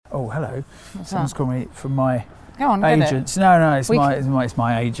Oh, hello. What's Someone's that? calling me from my Go on, agents. No, it's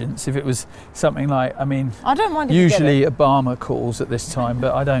my agents. If it was something like, I don't mind if usually you get it. Obama calls at this time,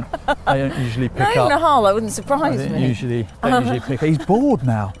 but I don't usually pick up. Nihal, that wouldn't surprise I me. don't usually pick up. He's bored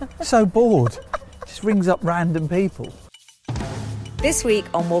now. So bored. Just rings up random people. This week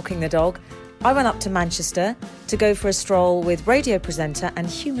on Walking the Dog, I went up to Manchester to go for a stroll with radio presenter and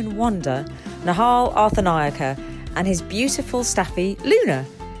human wonder Nihal Arthanayake and his beautiful staffy Luna.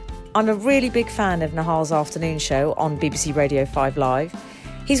 I'm a really big fan of Nihal's afternoon show on BBC Radio 5 Live.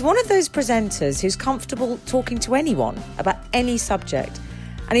 He's one of those presenters who's comfortable talking to anyone about any subject,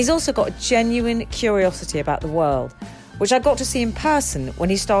 and he's also got a genuine curiosity about the world, which I got to see in person when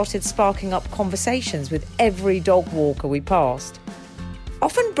he started sparking up conversations with every dog walker we passed.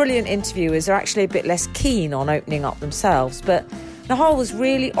 Often brilliant interviewers are actually a bit less keen on opening up themselves, but Nihal was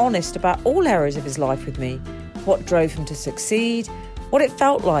really honest about all areas of his life with me. What drove him to succeed, what it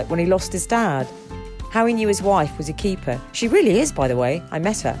felt like when he lost his dad, how he knew his wife was a keeper. She really is, by the way. I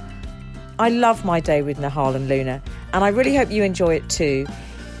met her. I love my day with Nihal and Luna, and I really hope you enjoy it too.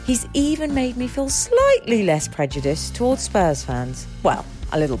 He's even made me feel slightly less prejudiced towards Spurs fans. Well,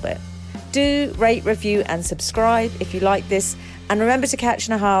 a little bit. Do rate, review and subscribe if you like this. And remember to catch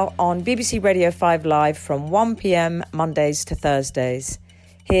Nihal on BBC Radio 5 Live from 1 p.m. Mondays to Thursdays.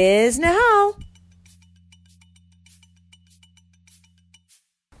 Here's Nihal.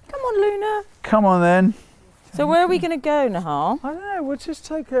 Come on, Luna. Come on then. So where are we going to go, Nihal? I don't know. We'll just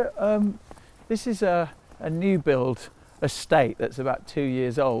take a. This is a new build estate that's about 2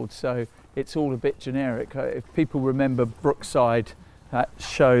 years old, so it's all a bit generic. If people remember Brookside, that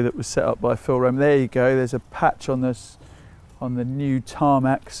show that was set up by Phil Rome, there you go. There's a patch on this. On the new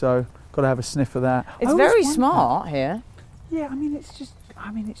tarmac, so got to have a sniff of that. It's very smart here. Yeah,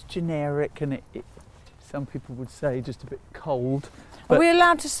 it's generic, and it some people would say just a bit cold. Are we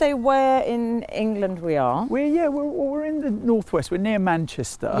allowed to say where in England we are? We're in the northwest. We're near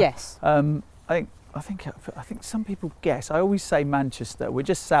Manchester. Yes. I think some people guess. I always say Manchester. We're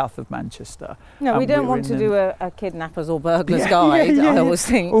just south of Manchester. No, we don't want to do a kidnappers or burglars guide. I always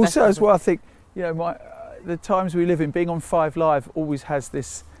think. Also, as well, I think the times we live in, being on 5 Live always has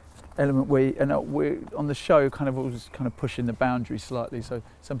this element where, we're on the show kind of always kind of pushing the boundaries slightly, so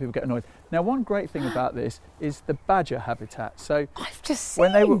some people get annoyed. Now, one great thing about this is the badger habitat. So I've just seen.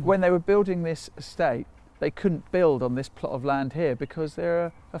 when they were building this estate, they couldn't build on this plot of land here because there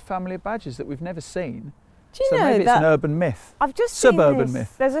are a family of badgers that we've never seen. Do you know maybe that it's an urban myth. I've just suburban seen this.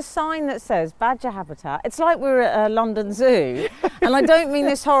 myth. There's a sign that says badger habitat. It's like we're at a London Zoo, and I don't mean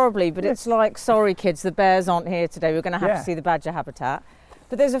this horribly, but it's like, sorry kids, the bears aren't here today. We're going to have to see the badger habitat.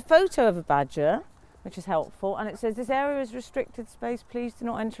 But there's a photo of a badger, which is helpful, and it says this area is restricted space. Please do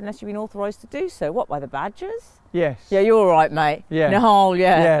not enter unless you've been authorised to do so. What, by the badgers? Yes. Yeah, you're all right, mate. Yeah. Nihal,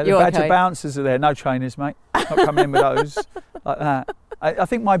 Yeah, the you're badger okay. bouncers are there. No trainers, mate. Not coming in with those like that. I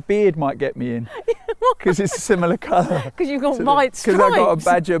think my beard might get me in because it's a similar colour. Because you've got white stripes. Because I've got a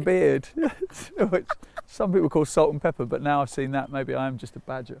badger beard, which some people call salt and pepper, but now I've seen that, maybe I am just a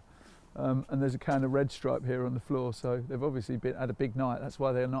badger. And there's a can of red stripe here on the floor, so they've obviously had a big night. That's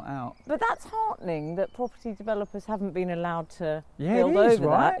why they're not out. But that's heartening that property developers haven't been allowed to it build is, over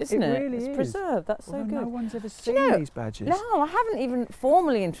right? that, isn't it? Really it's is. preserved. That's so good. No one's ever seen these badgers. No, I haven't even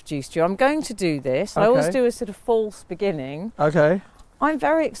formally introduced you. I'm going to do this. Okay. I always do a sort of false beginning. Okay. I'm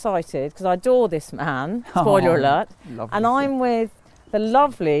very excited because I adore this man. Spoiler alert. Lovely. And I'm with the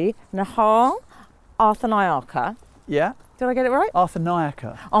lovely Nihal Arthanayake. Yeah. Did I get it right?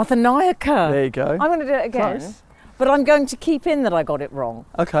 Arthanayake. Arthanayake. There you go. I'm going to do it again. Close. But I'm going to keep in that I got it wrong.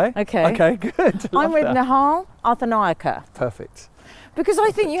 Okay. Okay, good. I'm with that. Nihal Arthanayake. Perfect. Because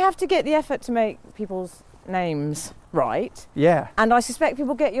I think you have to get the effort to make people's names right. Yeah. And I suspect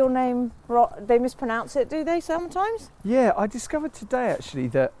people get your name right. They mispronounce it, do they, sometimes? Yeah, I discovered today actually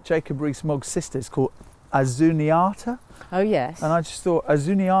that Jacob Rees-Mogg's sister is called Azuniata. Oh, yes. And I just thought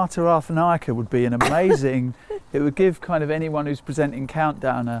Azuniata Arthanayake would be an amazing, it would give kind of anyone who's presenting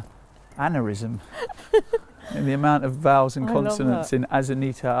Countdown a aneurysm in the amount of vowels and consonants in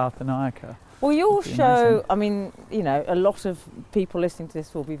Azunita Arthanayake. Well, your amazing. show, I mean, a lot of people listening to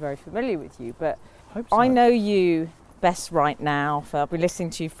this will be very familiar with you, but Hope so. I know you best right now. I've been listening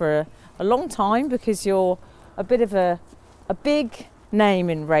to you for a long time because you're a bit of a big name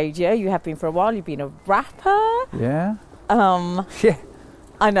in radio. You have been for a while. You've been a rapper. Yeah. Yeah.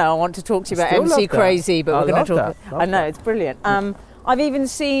 I know. I want to talk to you about MC Crazy, but we're going to talk. I know it's brilliant. I've even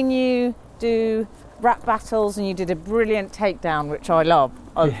seen you do rap battles, and you did a brilliant takedown, which I love,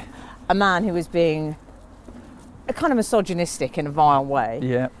 of a man who was being a kind of misogynistic in a vile way.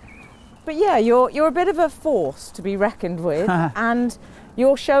 Yeah. But yeah, you're a bit of a force to be reckoned with, and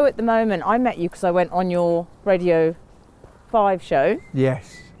Your show at the moment, I met you because I went on your Radio 5 show.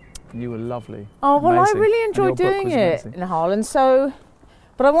 Yes, you were lovely. Oh, well, amazing. I really enjoyed doing it, Nihal. And so,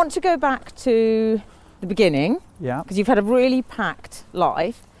 but I want to go back to the beginning. Yeah. Because you've had a really packed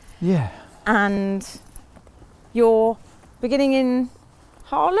life. Yeah. And you're beginning in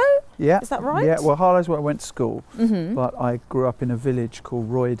Harlow? Yeah. Is that right? Yeah, well, Harlow's where I went to school, Mm-hmm. but I grew up in a village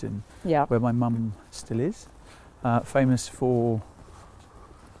called Roydon, Yeah. where my mum still is, famous for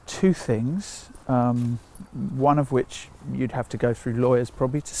two things, one of which you'd have to go through lawyers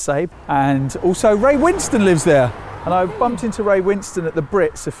probably to say, and also Ray Winston lives there. And I bumped into Ray Winston at the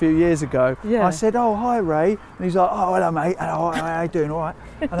Brits a few years ago. Yeah. I said, "Oh, hi, Ray," and he's like, "Oh, hello, mate. Hello, how you doing? All right?"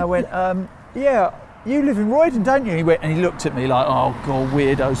 And I went, "Yeah, you live in Roydon, don't you?" And he went, and he looked at me like, "Oh God,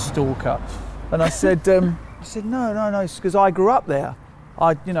 weirdo stalker." And I said, "No, it's because I grew up there.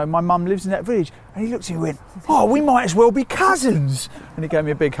 My mum lives in that village." And he looked at me and went, "Oh, we might as well be cousins." And he gave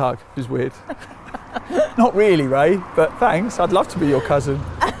me a big hug. It was weird. Not really, Ray, but thanks. I'd love to be your cousin.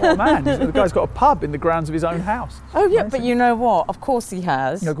 Oh man, the guy's got a pub in the grounds of his own house. Oh yeah, Amazing. but you know what? Of course he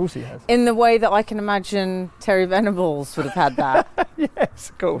has. No, of course he has. In the way that I can imagine Terry Venables would have had that. Yes,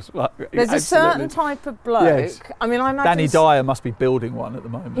 of course. Right. There's Absolutely. a certain type of bloke. Yes. I mean, I imagine Danny Dyer must be building one at the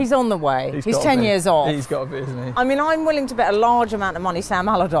moment. he's on the way. He's gotta 10 be. years off. He's got to be, isn't he? I mean, I'm willing to bet a large amount of money Sam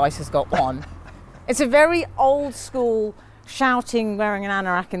Allardyce has got one. It's a very old school shouting, wearing an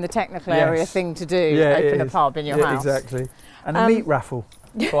anorak in the technical area Yes. thing to do. Yeah, it open a is. pub in your Yeah, house. exactly. And a meat raffle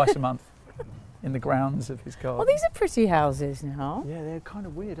twice a month in the grounds of his garden. Well, these are pretty houses, Nihal. Yeah, they're kind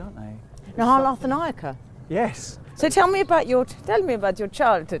of weird, aren't they? Nihal Arthanayake. Yes. So tell me about your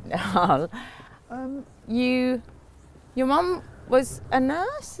childhood, Nihal. Your mum was a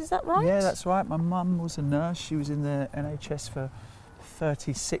nurse, is that right? Yeah, that's right. My mum was a nurse. She was in the NHS for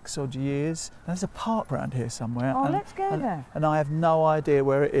 36 odd years. And there's a park around here somewhere. Oh, let's go there. And I have no idea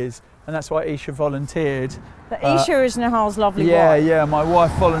where it is. And that's why Isha volunteered. But Isha is Nihal's lovely Yeah, wife. yeah. My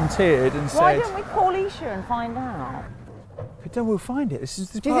wife volunteered and Why said, don't we call Isha and find out? "But then we'll find it. This is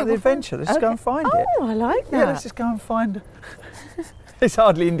Do you part of think the we'll find- adventure. Let's go and find it." Oh, I like that. Yeah, let's just go and find. It's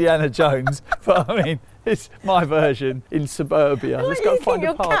hardly Indiana Jones, but I mean, it's my version in suburbia. I Let's like go you and find think a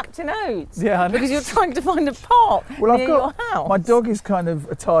you're park. Captain Oates. Yeah, I know. Because you're trying to find a park Well, near I've got your house. my dog is kind of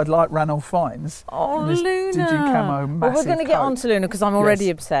attired like Ranulph Fiennes. Oh, in this Luna. dingy camo, Well, we're massive going to get coat. on to Luna because I'm already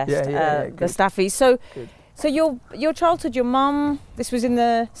Yes. obsessed. Yeah, the good. Staffy. So, Good. so your childhood, your mum. This was in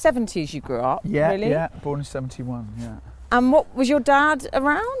the 70s. You grew up. Yeah, Really? yeah. Born in '71. Yeah. And what was your dad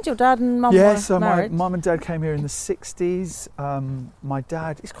around? Your dad and mum Yeah, were so my married. mum and dad came here in the 60s. My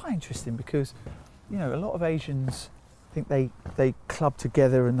dad, it's quite interesting because, a lot of Asians think they club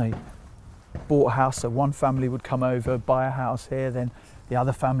together and they bought a house. So one family would come over, buy a house here, then the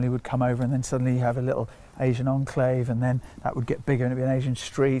other family would come over, and then suddenly you have a little Asian enclave, and then that would get bigger and it'd be an Asian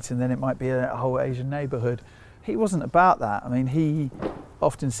street, and then it might be a whole Asian neighbourhood. He wasn't about that. I mean, he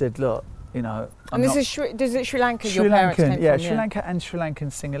often said, "Look, I'm and this not is Sri Lanka. Sri Your parents Lankan, came yeah, from, Sri Lanka and Sri Lankan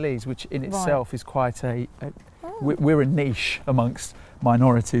Sinhalese, which in Right. itself is quite we're a niche amongst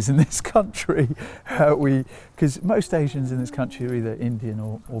minorities in this country. Because most Asians in this country are either Indian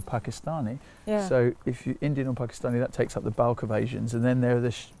or Pakistani. Yeah. So if you're Indian or Pakistani, that takes up the bulk of Asians, and then there are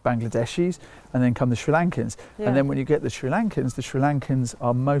the Bangladeshis, and then come the Sri Lankans. Yeah. And then when you get the Sri Lankans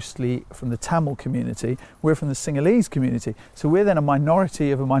are mostly from the Tamil community. We're from the Sinhalese community. So we're then a minority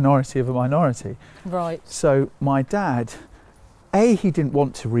of a minority of a minority. Right. So my dad, he didn't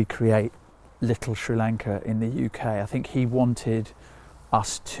want to recreate little Sri Lanka in the UK. I think he wanted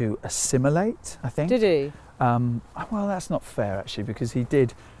us to assimilate, I think. Did he? Well, that's not fair actually, because he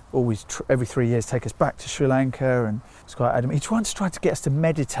did always every 3 years take us back to Sri Lanka, and it's quite adamant. He once tried to get us to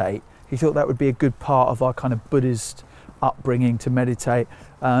meditate. He thought that would be a good part of our kind of Buddhist upbringing, to meditate.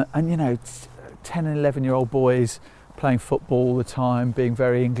 And 10 and 11-year-old boys playing football all the time, being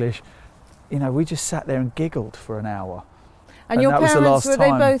very English. We just sat there and giggled for an hour. And your that was the parents, last were they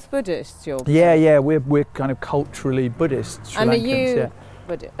time. both Buddhists? Yeah, we're kind of culturally Buddhist Sri And are Lankans, you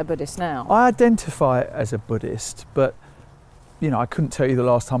yeah. a Buddhist now? I identify as a Buddhist, but I couldn't tell you the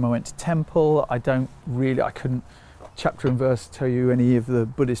last time I went to temple. I couldn't chapter and verse tell you any of the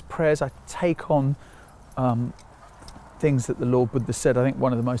Buddhist prayers. I take on things that the Lord Buddha said. I think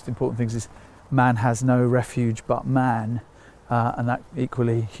one of the most important things is man has no refuge but man, and that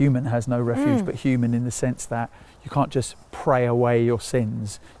equally human has no refuge but human, in the sense that you can't just pray away your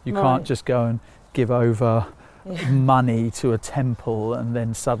sins. You can't just go and give over money to a temple and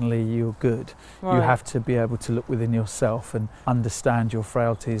then suddenly you're good. Right. You have to be able to look within yourself and understand your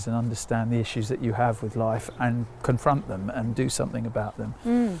frailties and understand the issues that you have with life and confront them and do something about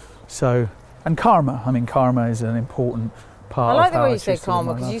them. So, and karma. I mean, karma is an important part I like of the how way I you say choose to live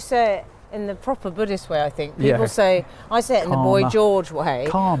karma, my because life. you say it in the proper Buddhist way, I think. Yeah. People say, I say it in the Boy Karma. George way.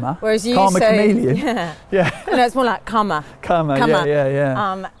 Karma? Whereas you Karma say... chameleon? Yeah. Yeah. No, it's more like karma. Karma, Karma.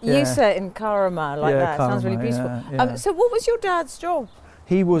 yeah. You say it in karma, like that. It sounds really karma, beautiful. yeah. So what was your dad's job?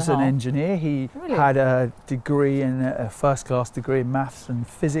 He was an Nihal? engineer. He Really? had a degree a first-class degree in maths and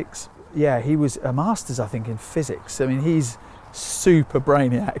physics. Yeah, he was a master's, I think, in physics. I mean, he's super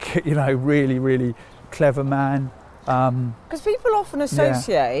brainiac, really, really clever man. Because people often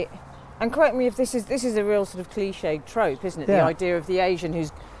associate, and correct me if this is a real sort of cliched trope, isn't it? The idea of the Asian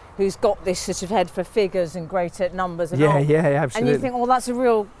who's got this sort of head for figures and great at numbers and all. Yeah, absolutely. And you think, well, that's a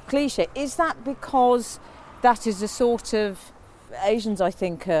real cliche. Is that because that is a sort of Asians? I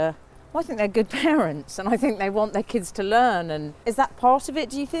think they're good parents, and I think they want their kids to learn. And is that part of it?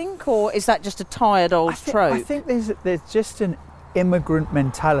 Do you think, or is that just a tired old trope? I think there's just an immigrant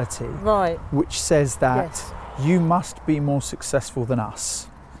mentality, right, which says that you must be more successful than us,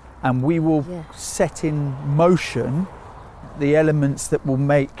 and we will set in motion the elements that will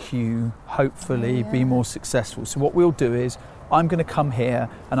make you hopefully be more successful. So what we'll do is, I'm going to come here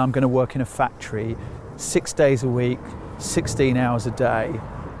and I'm going to work in a factory 6 days a week, 16 hours a day,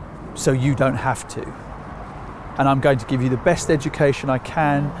 so you don't have to. And I'm going to give you the best education I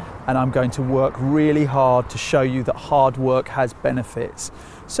can, and I'm going to work really hard to show you that hard work has benefits.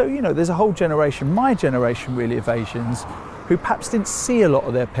 So, there's a whole generation, my generation really, of Asians who perhaps didn't see a lot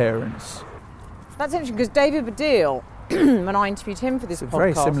of their parents. That's interesting, because David Baddiel, when I interviewed him for this It's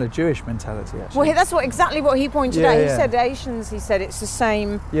podcast... a very similar Jewish mentality, actually. Well, that's exactly what he pointed out. He said Asians, it's the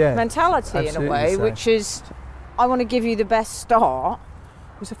same mentality in a way, which is, I want to give you the best start.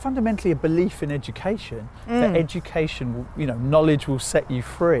 It's fundamentally a belief in education, that education, knowledge will set you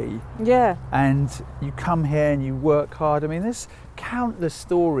free. Yeah. And you come here and you work hard. I mean, there's countless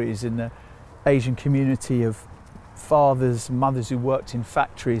stories in the Asian community of fathers, mothers who worked in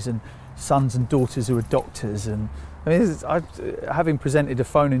factories, and sons and daughters who are doctors. And I mean, having presented a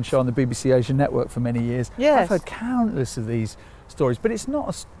phone-in show on the BBC Asian Network for many years, I've heard countless of these stories. But it's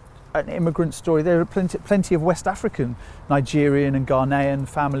not an immigrant story. There are plenty of West African, Nigerian and Ghanaian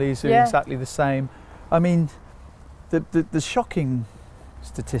families who are exactly the same. I mean, the shocking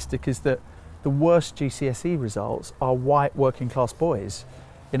statistic is that the worst GCSE results are white working class boys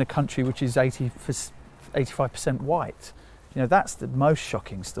in a country which is 85% white. That's the most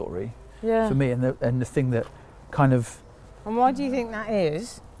shocking story for me, and the thing that kind of... And why do you think that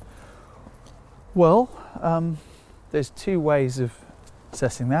is? Well, there's two ways of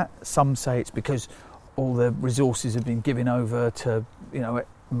assessing that. Some say it's because all the resources have been given over to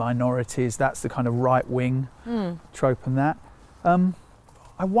minorities. That's the kind of right wing trope and that.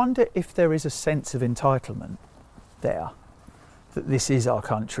 I wonder if there is a sense of entitlement there, that this is our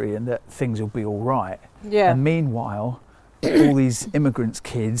country and that things will be all right. Yeah. And meanwhile, all these immigrants'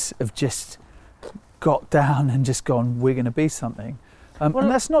 kids have just got down and just gone, we're going to be something. And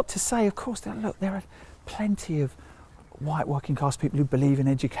that's not to say, of course, there are plenty of white working class people who believe in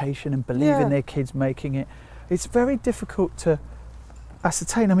education and believe in their kids making it. It's very difficult to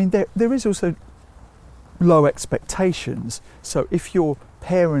ascertain. I mean, there is also low expectations. So if your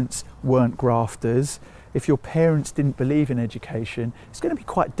parents weren't grafters, if your parents didn't believe in education, it's going to be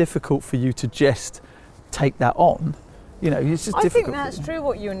quite difficult for you to just take that on. It's just difficult. I think that's true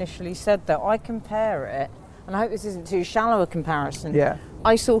what you initially said, though. I compare it, and I hope this isn't too shallow a comparison. Yeah.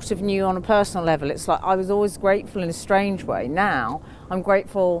 I sort of knew on a personal level, it's like I was always grateful in a strange way. Now, I'm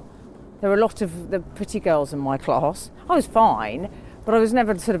grateful. There were a lot of the pretty girls in my class. I was fine, but I was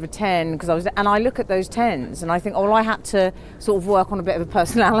never sort of a 10, and I look at those 10s and I think, I had to sort of work on a bit of a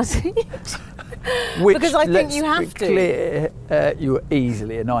personality. Because I think you have to. Clear, you were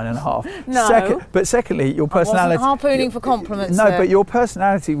easily a 9.5. No. But secondly, your personality... I wasn't harpooning for compliments. No, but your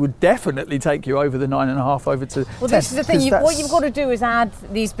personality would definitely take you over the 9.5, over to 10. Well, this is the thing. What you've got to do is add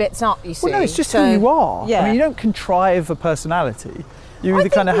these bits up, you see. Well, no, it's just who you are. Yeah. I mean, you don't contrive a personality. You either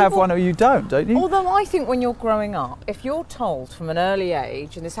kind of have one or you don't you? Although I think when you're growing up, if you're told from an early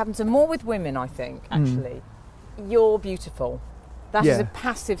age, and this happens more with women, I think, actually, you're beautiful. That is a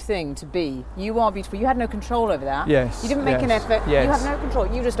passive thing to be. You are beautiful. You had no control over that. Yes. You didn't make an effort. Yes. You have no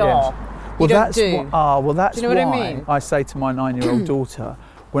control. You just are. Well, that's do you know what I mean? I say to my 9-year-old daughter,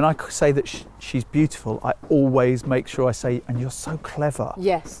 when I say that she's beautiful, I always make sure I say, and you're so clever.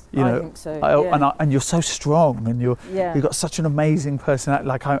 Yes, I think so. And you're so strong, and you've got such an amazing personality.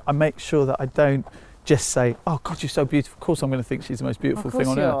 Like I make sure that I don't just say, oh God, you're so beautiful. Of course I'm going to think she's the most beautiful thing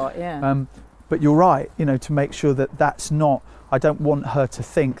on earth. Yeah. But you're right, to make sure that that's not, I don't want her to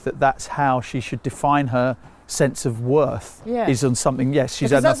think that that's how she should define herself sense of worth Yeah. is on something. Yes, she's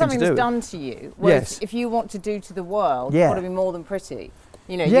because had that's nothing to something do. that's done to you. Whereas Yes. if you want to do to the world, Yeah. you've got to be more than pretty.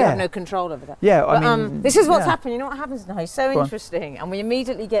 You know, you Yeah. have no control over that. Yeah, But, I mean, this is what's yeah. happened. You know what happens now? It's so Go on. interesting, and we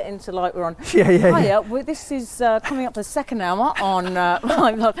immediately get into like we're on. Yeah, yeah. Hiya, well, this is coming up the second hour on.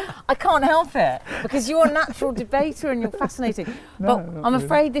 I can't help it because you're a natural debater and you're fascinating. No, but not I'm really.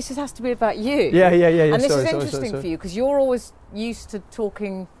 afraid this has to be about you. Yeah. And this sorry, is sorry, interesting sorry. for you because you're always used to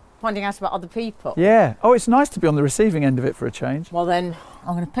finding out about other people. Yeah. Oh, it's nice to be on the receiving end of it for a change. Well, then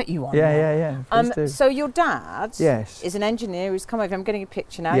I'm going to put you on. Yeah, there. yeah. Please do. So your dad Yes. is an engineer who's come over. I'm getting a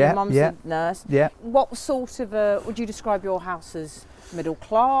picture now. Yeah, Your mum's yeah. a nurse. Yeah. What sort of would you describe your house as? Middle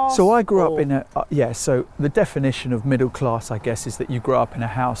class? So I grew up or- in a so the definition of middle class, I guess, is that you grow up in a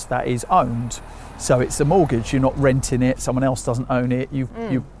house that is owned. So it's a mortgage. You're not renting it. Someone else doesn't own it.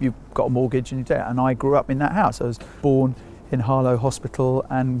 You've got a mortgage and you do it. And I grew up in that house. I was born in Harlow Hospital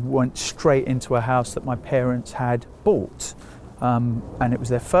and went straight into a house that my parents had bought, and it was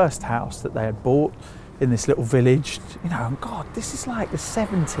their first house that they had bought in this little village. You know, and God, this is like the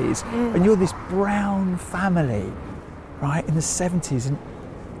 70s, and you're this brown family. Right, in the 70s, and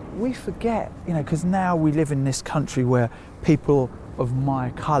we forget, you know, because now we live in this country where people of my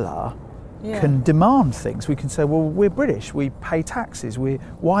colour can demand things. We can say, well, we're British, we pay taxes,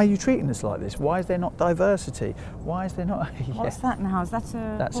 why are you treating us like this? Why is there not diversity? Why is there not... What's that now? Is that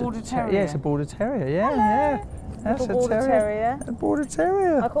a border terrier? Yeah, it's a border terrier, yeah. That's Little border terrier. A border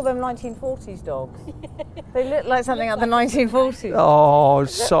terrier. I call them 1940s dogs. They look like something out of the 1940s. Oh,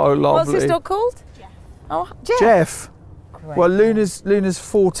 so lovely. What's this dog called? Jeff. Oh, Jeff. Jeff. Great. Well, Luna's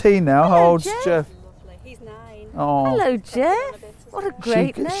 14 now. Hello, How old's Jeff. Jeff? He's 9. Oh. Hello, Jeff. What a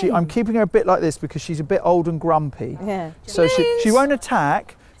great name. I'm keeping her a bit like this because she's a bit old and grumpy. Yeah. So she Please. won't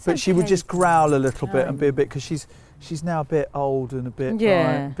attack, but she would okay. just growl a little bit and be a bit, because she's now a bit old and a bit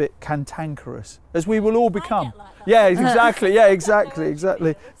Yeah. a bit cantankerous, as we will all become. Yeah, exactly. Yeah,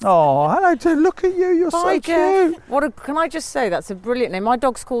 exactly. Oh, hello, Ted. Look at you. You're Hi, so Jeff. cute. Can I just say that's a brilliant name? My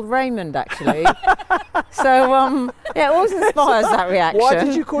dog's called Raymond, actually. So yeah, it always inspires that reaction. Why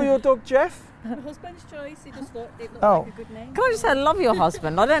did you call your dog Jeff? My husband's choice, he just thought it looked Oh. like a good name. Can I just say I love your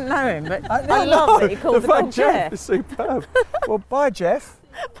husband? I don't know him, but I No, love that he called the fact dog Jeff Jeff. is superb. Well, bye, Jeff.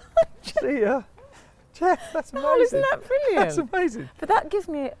 See ya. Jeff, that's amazing. Oh, isn't that brilliant? That's amazing. But that gives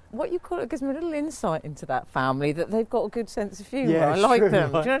me it gives me a little insight into that family, that they've got a good sense of humour. Yeah, I like true,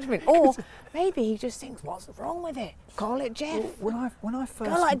 them. right. Do you know what I mean? Or maybe he just thinks, what's wrong with it? Call it Jeff. When I first...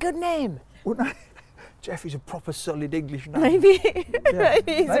 Got like a good name. Jeff is a proper solid English name. Maybe, Yeah.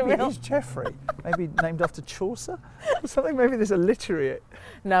 maybe he's a Maybe real... he's Geoffrey. Maybe named after Chaucer or something. Maybe there's a literary.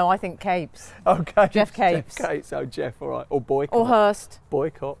 No, I think Capes. Okay. Jeff Capes. Jeff Capes. Oh, Jeff. All right. Or Boycott. Or Hurst.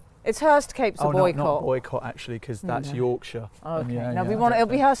 Boycott. It's Hurst, Capes or Boycott. Not Boycott actually, because that's No. Yorkshire. Okay. And No, we want it'll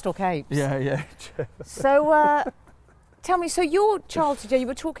be Hurst or Capes. Yeah. So, tell me. So, your childhood, you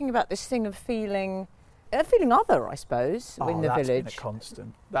were talking about this thing of feeling other, I suppose, in the that's village. been a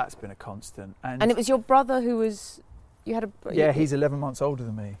constant. That's been a constant. And it was your brother who was. You had a. Yeah, he's 11 months older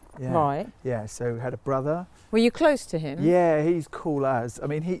than me. Yeah. Right. Yeah, so had a brother. Were you close to him? Yeah, he's cool as. I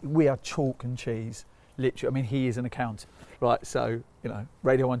mean, we are chalk and cheese, literally. I mean, he is an accountant, right? So, you know,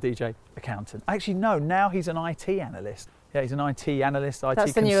 Radio 1 DJ, accountant. Actually, no, now he's an IT analyst. Yeah, he's an IT analyst, IT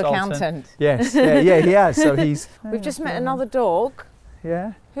That's the consultant. new accountant. Yes, yeah, he has. So he's... We've just met another dog.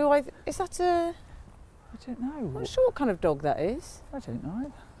 Yeah? Is that a... I don't know. I'm not sure what kind of dog that is. I don't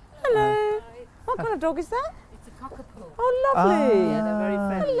know. Hello. What kind of dog is that? It's a cockapoo. Oh, lovely. Yeah, they're very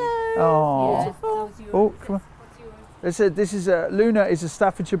friendly. Hello. Oh. Beautiful. Oh, come on. This is Luna is a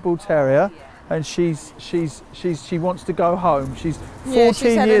Staffordshire Bull Terrier, and she wants to go home. She's 14 Yeah,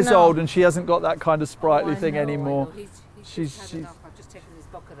 she's had years enough. old, and she hasn't got that kind of sprightly I thing know, anymore. I know. He's She's- had she's- enough. I've just taken his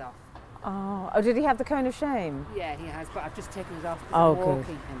bucket off. Oh, did he have the cone of shame? Yeah, he has, but I've just taken it off because Oh, I'm good.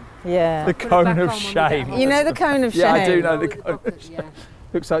 walking him. Yeah. The Put it cone back of on when we get shame. home. You know the cone of shame? Yeah, I do know Oh, the the cone. bucket, yeah.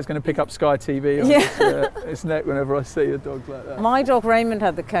 Looks like it's going to pick up Sky TV on Yeah. its neck whenever I see a dog like that. My dog Raymond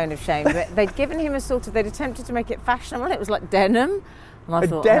had the cone of shame, but they'd given him they'd attempted to make it fashionable. It was like denim. And I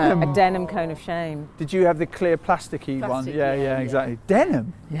thought, denim? no, a denim cone of shame. Did you have the clear plasticky one? Plastic, Yeah, yeah. exactly.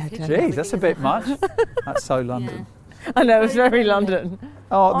 Denim? Yeah, Jeez, that's a bit much. That's so London. I know, it was very London.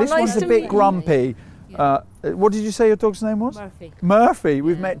 Oh, Oh, this nice one's a to bit meet you. grumpy. What did you say your dog's name was? Murphy. Murphy.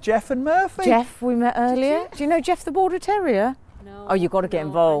 We've met Jeff and Murphy. Jeff, we met earlier. Do you know Jeff the Border Terrier? No. Oh, you've got to get no,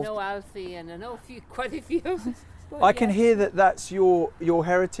 involved. I know Alfie and I know quite a few. But I can yeah, hear that that's your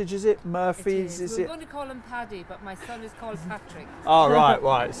heritage, is it? it Murphy's, is. is We're it? going to call him Paddy, but my son is called Patrick. Oh,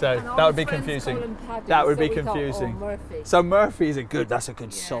 right. So And all that would his be friends confusing. call him Paddy, That would so be we thought, confusing. oh, Murphy. So Murphy is that's a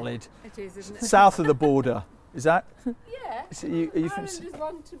good Yeah. solid. It is, isn't it? South of the border. Is that? Yeah. Are you from? Ireland is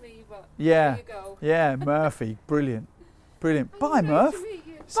one to me, but Yeah. there you go. Yeah, Murphy. Brilliant. Brilliant. Bye, Nice Murph. to meet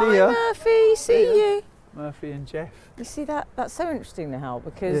you. See Bye, ya. Murphy. See you. Murphy and Jeff. You see that's so interesting, Nihal,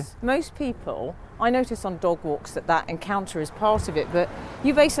 because most people, I notice on dog walks that encounter is part of it, but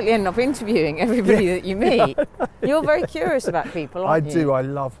you basically end up interviewing everybody that you meet. You're very curious about people, aren't you? I do. I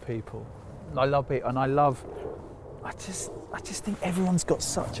love people. I love people, and I just think everyone's got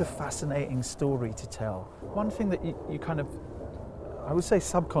such a fascinating story to tell. One thing that you kind of, I would say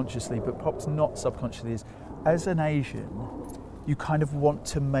subconsciously, but perhaps not subconsciously, is as an Asian, you kind of want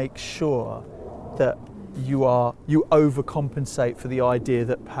to make sure that you overcompensate for the idea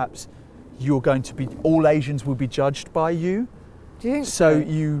that perhaps you're going to be, all Asians will be judged by you. Do you think so?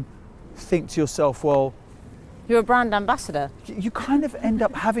 You think to yourself, well, you're a brand ambassador. you kind of end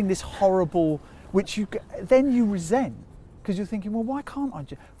up having this horrible, which you resent, because you're thinking, well, why can't I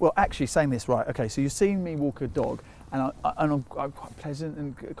well, actually, saying this right, okay, so you're seeing me walk a dog, and I'm quite pleasant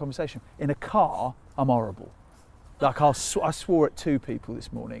and good conversation. In a car, I'm horrible. Like I swore at 2 people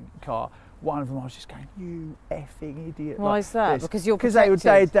this morning in a car. One of them, I was just going, you effing idiot. Why is that? This. Because you're Because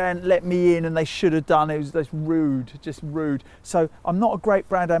protected. they hadn't let me in, and they should have done. It was just rude. So I'm not a great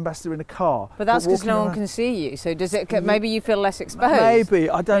brand ambassador in a car. But that's because walking no one around- can see you. So does it? Maybe you feel less exposed.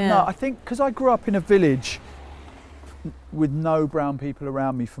 Maybe, I don't Yeah. know. I think because I grew up in a village with no brown people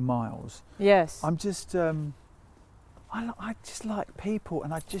around me for miles. Yes. I'm just, I just like people,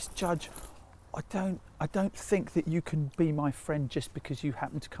 and I just judge. I don't think that you can be my friend just because you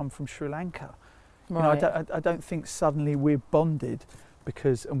happen to come from Sri Lanka. Right. You know, I don't think suddenly we're bonded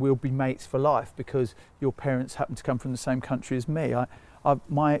and we'll be mates for life because your parents happen to come from the same country as me.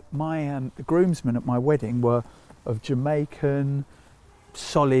 The groomsmen at my wedding were of Jamaican,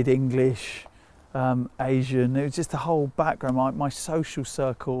 solid English, Asian. It was just the whole background. My social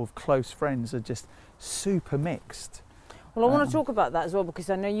circle of close friends are just super mixed. Well, I want to talk about that as well, because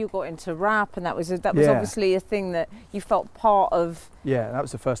I know you got into rap, and that was Yeah. obviously a thing that you felt part of. Yeah, that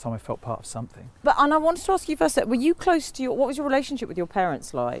was the first time I felt part of something. And I wanted to ask you first, were you close to what was your relationship with your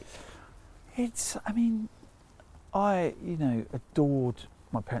parents like? I adored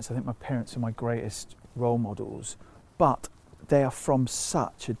my parents. I think my parents are my greatest role models, but they are from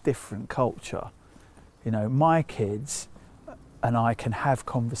such a different culture. You know, my kids and I can have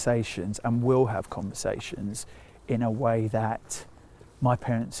conversations and will have conversations in a way that my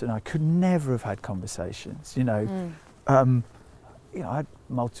parents and I could never have had conversations. I had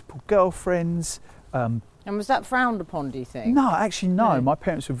multiple girlfriends. And was that frowned upon, do you think? No, actually, no. No. My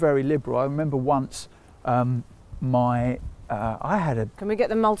parents were very liberal. I remember once I had a... Can we get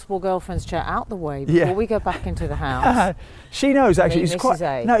the multiple girlfriends chat out the way before we go back into the house? She knows, actually. Meet Mrs.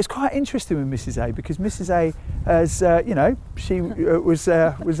 A. No, it's quite interesting with Mrs. A, because Mrs. A has, she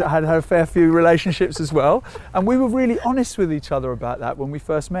had a fair few relationships as well, and we were really honest with each other about that when we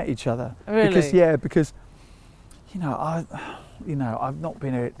first met each other. Really? Because I've not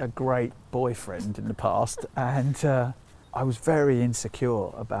been a great boyfriend in the past, and I was very insecure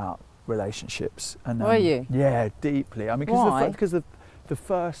about relationships. And were you? Yeah, deeply. I mean, Why? because the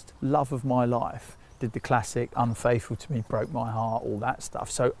first love of my life did the classic unfaithful to me, broke my heart, all that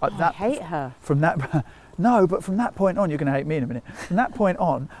stuff. So I hate her. From that, no, but from that point on, you're going to hate me in a minute. From that point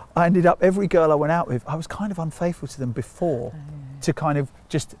on, I ended up, every girl I went out with, I was kind of unfaithful to them before, to kind of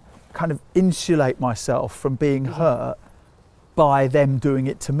insulate myself from being hurt by them doing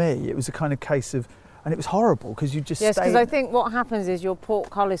it to me. It was a kind of case of, and it was horrible because you just Yes, stay. because I think what happens is your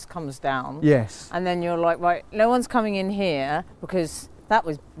portcullis comes down. Yes. And then you're like, right, no one's coming in here because that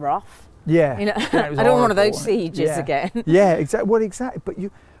was rough. Yeah. You know, Yeah, it was I don't want one of horrible. those sieges again. Yeah, exactly. Well, exactly.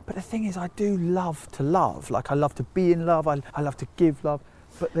 But the thing is, I do love to love. Like, I love to be in love. I love to give love.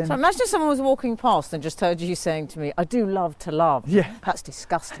 But then, So imagine if someone was walking past and just heard you saying to me, I do love to love. Yeah. That's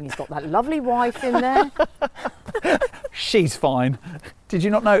disgusting. He's got that lovely wife in there. she's fine. Did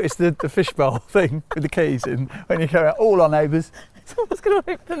you not notice the fishbowl thing with the keys in when you go out? All our neighbours. Someone's going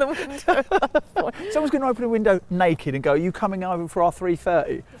to open the window. Someone's going to open a window naked and go, "Are you coming over for our 3:30?"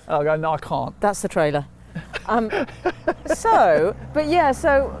 And I'll go, "No, I can't." That's the trailer. So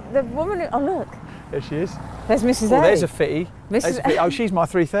the woman, oh look, There she is. there's Mrs. Oh, A. there's a fitty. Mrs. There's a fitty. Oh, she's my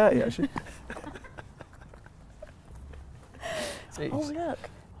 3:30 actually. Oh look.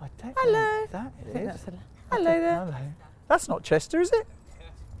 I don't Hello. know if that I think is. that's hello there. Hello. That's not Chester, is it?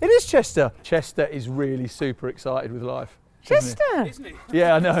 It is Chester. Chester is really super excited with life. Chester. Isn't it?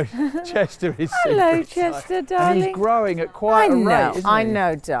 Yeah, I know. Chester is Hello, super excited. Chester, And darling. he's growing at quite a rate, isn't he? I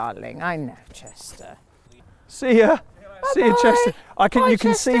know, darling. I know, Chester. See ya. See ya, Bye-bye. Chester. Bye, You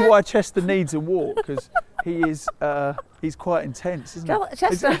can see Chester. why Chester needs a walk, because he is he's quite intense, isn't he?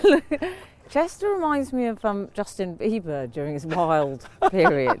 Chester, look. Chester reminds me of Justin Bieber during his wild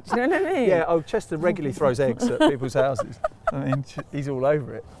period. Do you know what I mean? Yeah, Chester regularly throws eggs at people's houses. I mean, he's all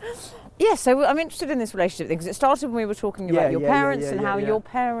over it. Yeah, so I'm interested in this relationship thing because it started when we were talking about your parents and how your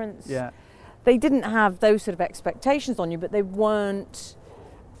parents, they didn't have those sort of expectations on you, but they were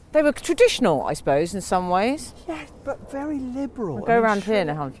traditional, I suppose, in some ways. Yeah, but very liberal. We'll go around here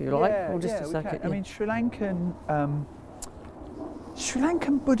now, if you like, or just a second. I mean, Sri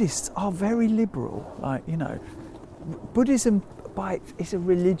Lankan Buddhists are very liberal. Like, you know, Buddhism is a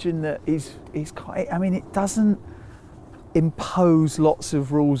religion that is quite. I mean, it doesn't impose lots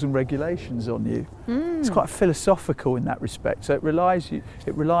of rules and regulations on you. It's quite philosophical in that respect. So it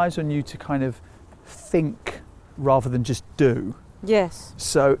relies on you to kind of think rather than just do. Yes.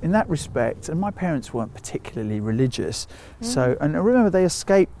 So in that respect, and my parents weren't particularly religious. So, and I remember they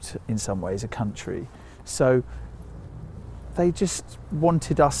escaped in some ways a country. So they just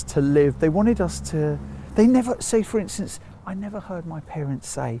wanted us to live. They wanted us to. They never say, for instance, I never heard my parents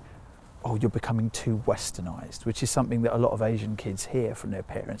say, "Oh, you're becoming too westernised," which is something that a lot of Asian kids hear from their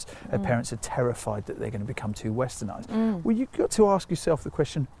parents. Their parents are terrified that they're going to become too westernised. Well, you've got to ask yourself the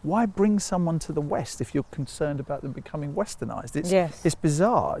question, why bring someone to the West if you're concerned about them becoming westernised? It's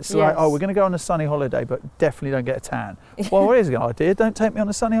bizarre. It's like, oh, we're going to go on a sunny holiday, but definitely don't get a tan. Well, here's an idea, don't take me on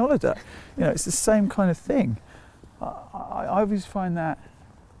a sunny holiday. You know, it's the same kind of thing. I always find that,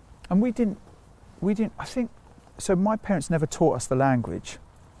 and we didn't, I think, so my parents never taught us the language.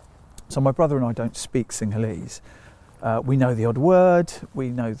 So my brother and I don't speak Sinhalese. We know the odd word, we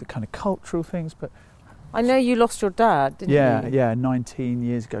know the kind of cultural things, but... I know you lost your dad, didn't you? Yeah, 19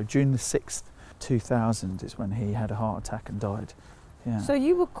 years ago. June the 6th, 2000 is when he had a heart attack and died. Yeah. So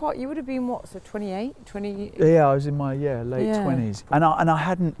you would have been what, so 28, 20? Yeah, I was in my late 20s. And I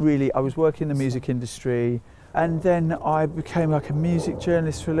hadn't really, I was working in the music industry, and then I became like a music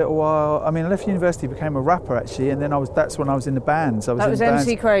journalist for a little while. I mean, I left university, became a rapper actually, and then that's when I was in the bands. That was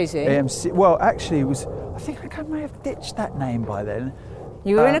MC Crazy? Well, actually it was, I think I may have ditched that name by then.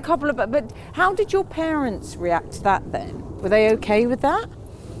 You were in a couple of, but how did your parents react to that then? Were they okay with that?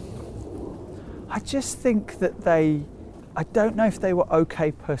 I just think that I don't know if they were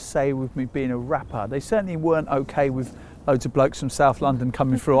okay per se with me being a rapper. They certainly weren't okay with loads of blokes from South London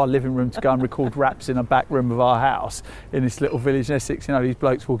coming through our living room to go and record raps in a back room of our house in this little village in Essex. You know, these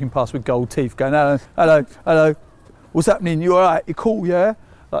blokes walking past with gold teeth going, hello, what's happening? You all right? You cool, yeah?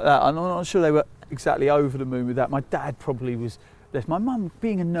 Like that. I'm not sure they were exactly over the moon with that. My dad probably was less. My mum,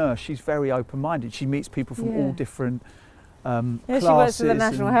 being a nurse, she's very open-minded. She meets people from all different classes. She works for the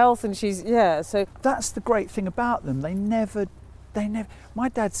National Health and so... That's the great thing about them. They never... My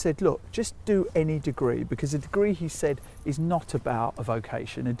dad said, look, just do any degree, because a degree, he said, is not about a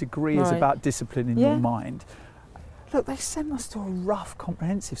vocation. A degree is about discipline in your mind. Look, they sent us to a rough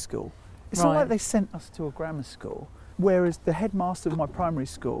comprehensive school. It's not like they sent us to a grammar school, whereas the headmaster of my primary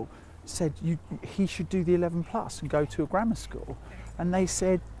school said he should do the 11 plus and go to a grammar school. And they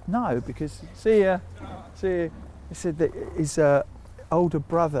said no, because, see ya. They said that his my older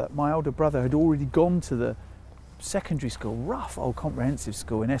brother had already gone to the secondary school, rough old comprehensive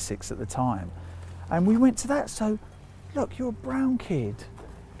school in Essex at the time, and we went to that. So look, you're a brown kid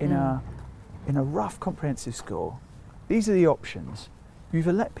in a rough comprehensive school. These are the options. You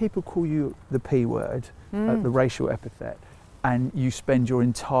either let people call you the P word, the racial epithet, and you spend your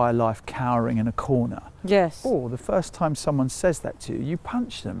entire life cowering in a corner. Yes. Or the first time someone says that to you, you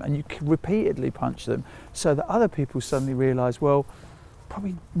punch them, and you repeatedly punch them, so that other people suddenly realise, well,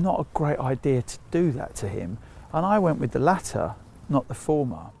 probably not a great idea to do that to him. And I went with the latter, not the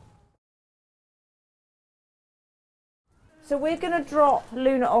former. So we're going to drop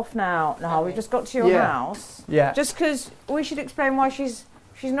Luna off now. Nihal, we've just got to your house. Yeah. Just because we should explain why she's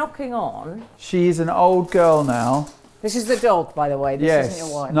knocking on. She is an old girl now. This is the dog, by the way. This isn't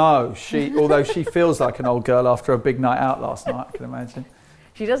your wife. No, although she feels like an old girl after a big night out last night, I can imagine.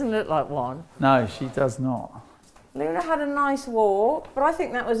 She doesn't look like one. No, she does not. Luna had a nice walk, but I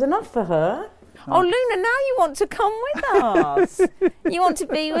think that was enough for her. Oh, Luna, now you want to come with us. You want to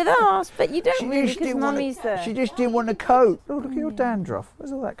be with us, but you don't really, because Mummy's there. She just didn't want a coat. Oh, look at your dandruff.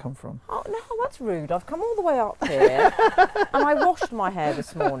 Where's all that come from? Oh, no, that's rude. I've come all the way up here, and I washed my hair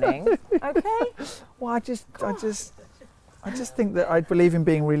this morning, okay? Well, I just think that I believe in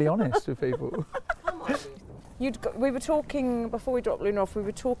being really honest with people. We were talking, before we dropped Luna off, we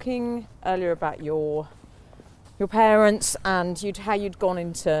were talking earlier about your parents and how you'd gone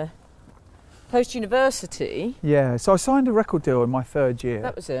into post-university. Yeah, so I signed a record deal in my third year.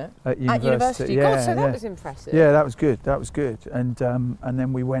 That was it? At university. God, so that was impressive. Yeah, that was good. And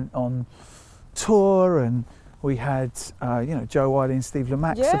then we went on tour, and We had, Joe Wiley and Steve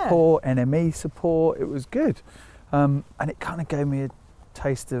Lamacq Yeah. support, NME support. It was good. And it kind of gave me a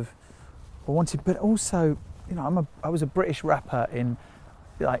taste of what I wanted. But also, I was a British rapper in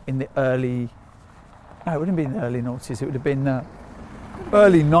the early... No, it wouldn't have been the early 90s. It would have been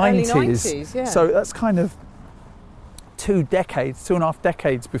early 90s. Early 90s, yeah. So that's kind of 2.5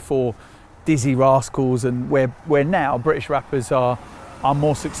 decades before Dizzy Rascals, and where now British rappers are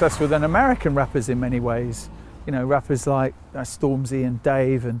more successful than American rappers in many ways. Rappers like Stormzy and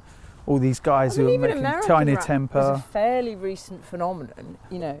Dave and all these guys who are even making American Tiny rap Temper. was a fairly recent phenomenon,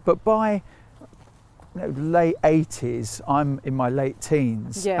 But by late 80s, I'm in my late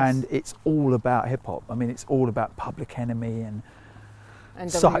teens, Yes. and it's all about hip hop. I mean, it's all about Public Enemy and NWA.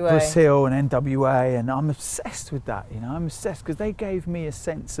 Cypress Hill and NWA, and I'm obsessed with that. I'm obsessed because they gave me a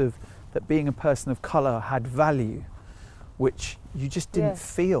sense of that being a person of colour had value, which you just didn't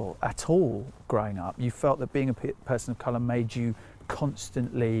feel at all growing up. You felt that being a person of colour made you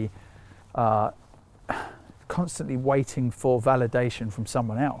constantly waiting for validation from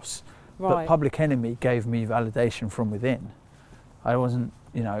someone else. Right. But Public Enemy gave me validation from within. I wasn't,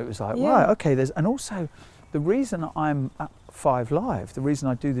 it was like, Yeah. right, okay, and also the reason I'm at 5 Live, the reason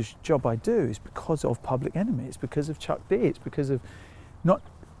I do this job I do is because of Public Enemy. It's because of Chuck D. It's because of not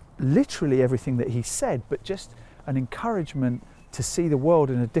literally everything that he said, but just an encouragement to see the world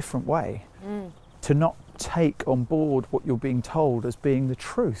in a different way, to not take on board what you're being told as being the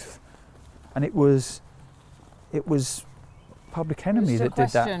truth. And it was Public Enemy that did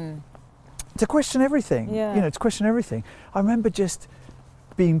that. To question everything, to question everything. I remember just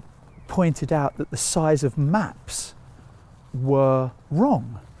being pointed out that the size of maps were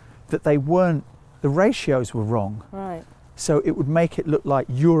wrong, that they weren't, the ratios were wrong. Right. So it would make it look like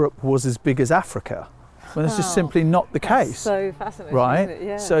Europe was as big as Africa. Well, that's just simply not the case. So fascinating, right? isn't it?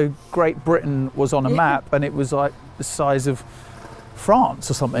 Yeah. So Great Britain was on a map and it was like the size of France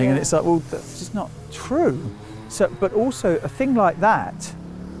or something, and it's like, well, that's just not true. So, but also a thing like that,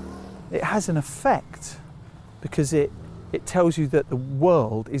 it has an effect because it tells you that the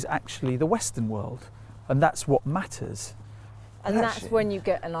world is actually the Western world, and that's what matters. And that's when you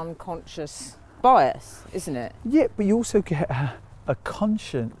get an unconscious bias, isn't it? Yeah, but you also get a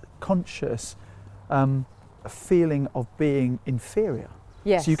conscious feeling of being inferior.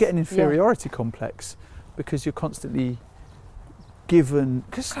 Yes. So you get an inferiority complex because you're constantly given.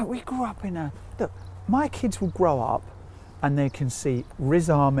 Because we grew up in look, my kids will grow up and they can see Riz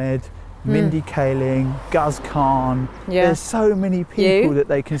Ahmed, Mindy Kaling, Guz Khan. Yeah. There's so many people that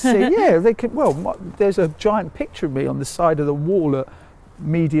they can see. Yeah, they can. Well, there's a giant picture of me on the side of the wall at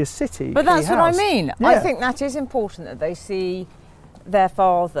Media City. But that's what I mean. Yeah. I think that is important that they see their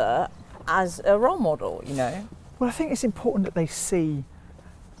father as a role model, Well, I think it's important that they see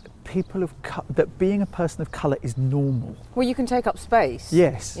people that being a person of colour is normal. Well, you can take up space.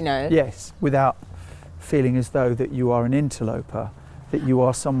 Yes. Yes, without feeling as though that you are an interloper, that you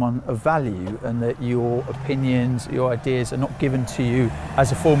are someone of value, and that your opinions, your ideas are not given to you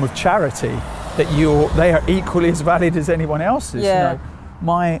as a form of charity, that they are equally as valid as anyone else's. Yeah.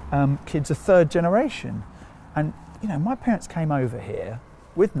 My kids are third generation, and my parents came over here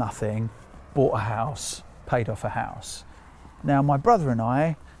with nothing, bought a house, paid off a house. Now my brother and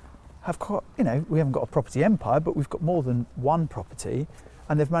I have got, we haven't got a property empire, but we've got more than one property,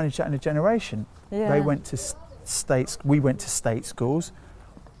 and they've managed that in a generation. Yeah. They went to we went to state schools.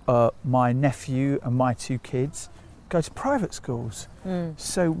 My nephew and my 2 kids go to private schools.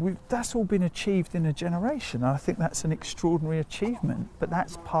 So that's all been achieved in a generation. And I think that's an extraordinary achievement. But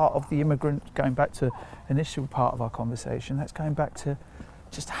that's part of the immigrant, going back to initial part of our conversation, that's going back to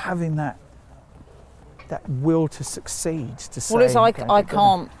just having that will to succeed, to say... Well, it's like I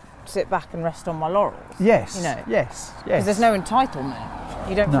can't sit back and rest on my laurels. Yes, yes. Because there's no entitlement.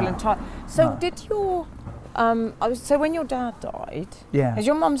 You don't feel entitled. So did your... so when your dad died, is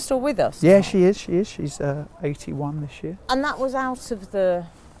your mum still with us? Yeah, she is. She's 81 this year. And that was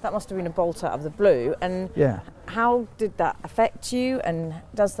that must have been a bolt out of the blue. And how did that affect you? And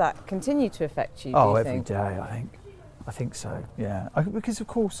does that continue to affect you, do you every think? day, I think so, yeah. Because, of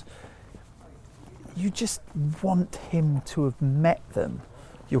course, you just want him to have met them,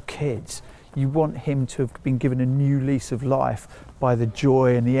 your kids. You want him to have been given a new lease of life by the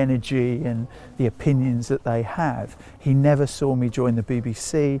joy and the energy and the opinions that they have. He never saw me join the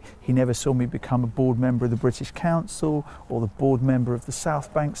BBC. He never saw me become a board member of the British Council or the board member of the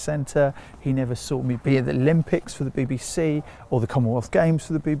South Bank Centre. He never saw me be at the Olympics for the BBC or the Commonwealth Games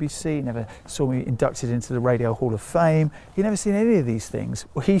for the BBC. He never saw me inducted into the Radio Hall of Fame. He never seen any of these things.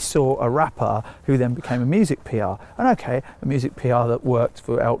 Well, he saw a rapper who then became a music PR. And okay, a music PR that worked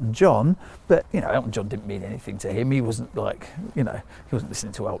for Elton John, but Elton John didn't mean anything to him. He wasn't he wasn't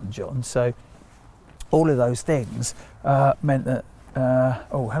listening to Elton John. So all of those things meant that,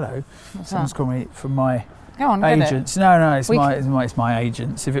 oh, hello. What's Someone's that? calling me from my Go on, agents. No, it's my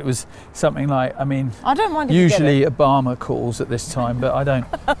agents. If it was something like, I don't mind if usually you get it. Obama calls at this time, but I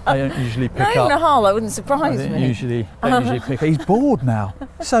don't usually pick No, up. Nihal, that wouldn't I surprise don't me. usually pick up. He's bored now.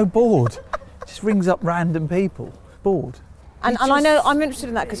 So bored. Just rings up random people. Bored. And I know I'm interested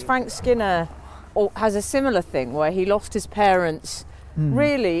in that because Frank Skinner has a similar thing where he lost his parents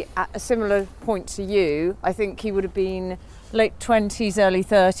really at a similar point to you. I think he would have been late 20s, early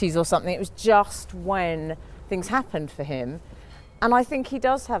 30s or something. It was just when things happened for him. And I think he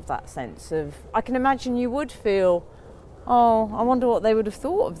does have that sense of, I can imagine you would feel, oh, I wonder what they would have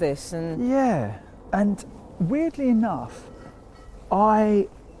thought of this. And yeah, and weirdly enough, I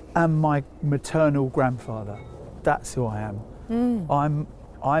am my maternal grandfather. That's who I am.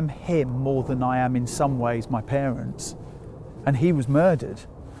 I'm him more than I am in some ways my parents. And he was murdered.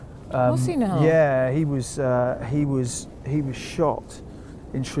 Was he now? Yeah, he was shot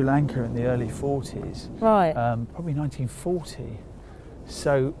in Sri Lanka in the early 40s. Right. Probably 1940.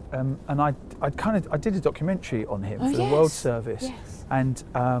 So, and I did a documentary on him for the World Service. Yes. And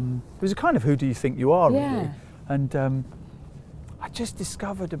it was a kind of who do you think you are, really? Yeah. And I just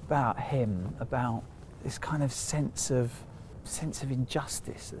discovered about him, about this kind of sense of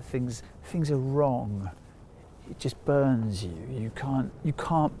injustice, that things are wrong. It just burns you. You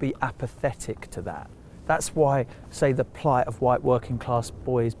can't be apathetic to that. That's why, say, the plight of white working class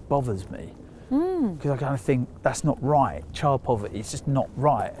boys bothers me. Because I kind of think that's not right. Child poverty is just not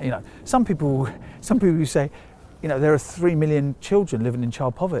right. Some people who say, there are 3 million children living in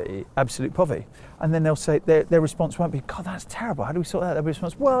child poverty, absolute poverty, and then they'll say their response won't be, God, that's terrible. How do we sort that out? Their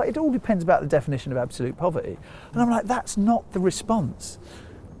response, well, it all depends about the definition of absolute poverty. And I'm like, that's not the response.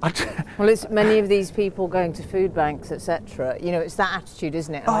 Well, it's many of these people going to food banks, etc. It's that attitude,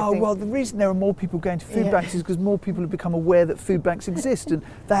 isn't it? And Well, the reason there are more people going to food banks is because more people have become aware that food banks exist, and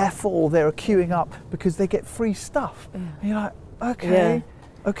therefore they're queuing up because they get free stuff. And you're like, okay,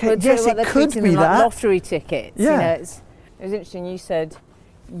 But yes, it could be that. Like lottery tickets. Yeah. It was interesting. You said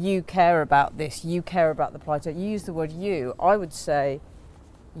you care about this. You care about the plight. You use the word you. I would say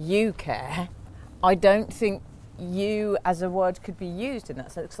you care. I don't think you as a word could be used in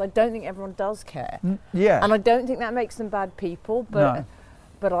that sense because I don't think everyone does care. Yeah. And I don't think that makes them bad people, No.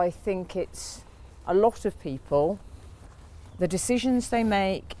 but I think it's a lot of people, the decisions they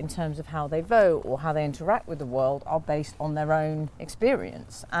make in terms of how they vote or how they interact with the world are based on their own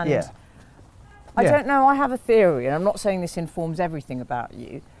experience. And I don't know, I have a theory, and I'm not saying this informs everything about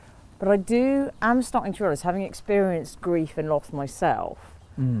you, but I'm starting to realise, having experienced grief and loss myself,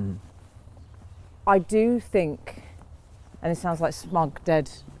 I do think, and it sounds like Smug Dead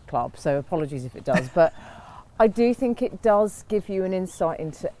Club, so apologies if it does, but I do think it does give you an insight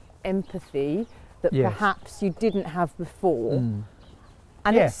into empathy that perhaps you didn't have before.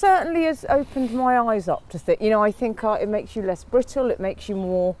 And it certainly has opened my eyes up to think, I think it makes you less brittle, it makes you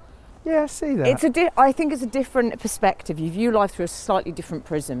more... Yeah, I see that. I think it's a different perspective. You view life through a slightly different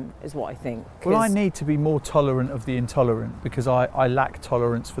prism, is what I think. Well, I need to be more tolerant of the intolerant because I lack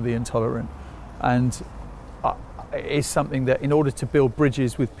tolerance for the intolerant. And it is something that in order to build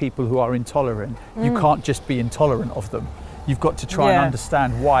bridges with people who are intolerant, you can't just be intolerant of them. You've got to try and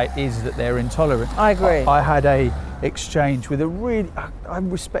understand why it is that they're intolerant. I agree. I had a exchange with I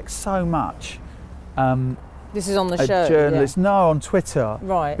respect so much. This is on the a show? journalist, no, on Twitter.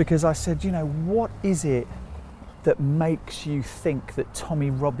 Right. Because I said, what is it that makes you think that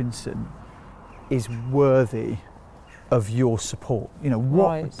Tommy Robinson is worthy of your support?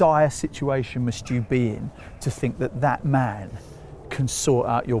 What dire situation must you be in to think that man can sort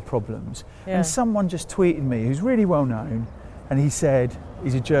out your problems? And someone just tweeted me who's really well known, and he said,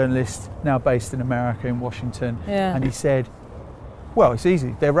 he's a journalist now based in America, in Washington, and he said, well, it's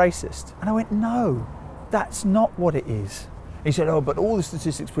easy, they're racist. And I went, no, that's not what it is. He said, but all the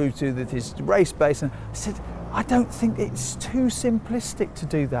statistics prove to that it's race-based. And I said, I don't think it's too simplistic to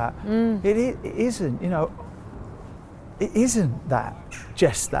do that. It isn't, it isn't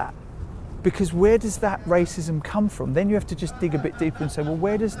just that. Because where does that racism come from? Then you have to just dig a bit deeper and say, well,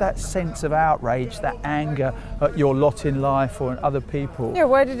 where does that sense of outrage, that anger at your lot in life or at other people? Yeah,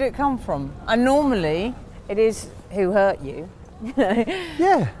 where did it come from? And normally it is who hurt you.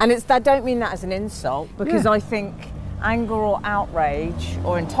 Yeah. And I don't mean that as an insult, because I think anger or outrage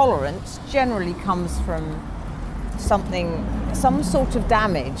or intolerance generally comes from some sort of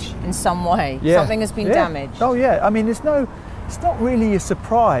damage in some way. Something has been damaged. Oh yeah, I mean it's not really a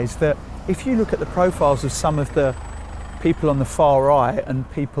surprise that if you look at the profiles of some of the people on the far right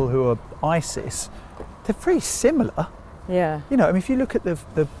and people who are ISIS, they're pretty similar. Yeah. You know, I mean if you look at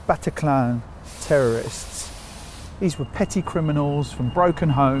the Bataclan terrorists, these were petty criminals from broken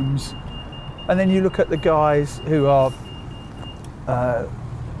homes, and then you look at the guys who are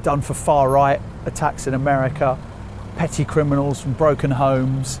done for far right attacks in America, petty criminals from broken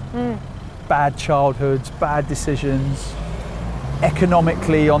homes, bad childhoods, bad decisions,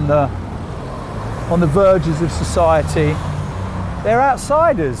 economically on the verges of society. They're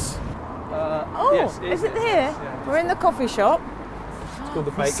outsiders. Is it here? Yeah. We're in the coffee shop. It's called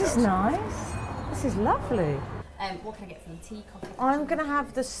the Bake This is House. nice. This is lovely. What can I get from tea, coffee? I'm going to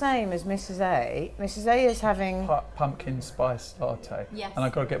have the same as Mrs. A. Mrs. A is having... Pumpkin spice latte. Yes. And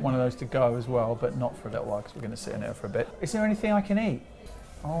I've got to get one of those to go as well, but not for a little while because we're going to sit in there for a bit. Is there anything I can eat?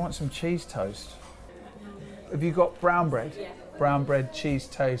 I want some cheese toast. Have you got brown bread? Yeah. Brown bread, cheese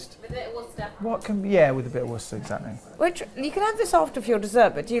toast. With a bit of Worcester. With a bit of Worcester, exactly. Which, you can have this after for your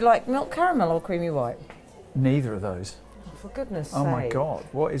dessert, but do you like milk caramel or creamy white? Neither of those. Oh, for goodness sake. Oh my God,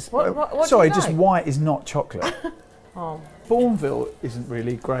 what is... What sorry, do you just like? white is not chocolate. Oh. Bourneville isn't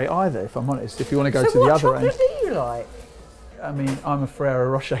really great either, if I'm honest, if you want to go So to the what other end. chocolate do you like? I mean, I'm a Ferrero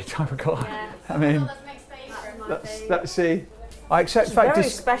Rocher type of guy. Yeah. I mean, That's my favourite. that's see, I accept It's fact. very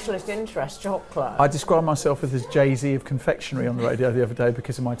specialist interest chocolate. I described myself as Jay-Z of confectionery on the radio the other day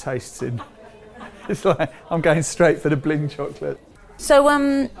because of my tastes in. It's like I'm going straight for the bling chocolate. So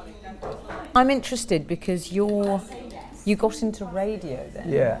I'm interested because you got into radio then.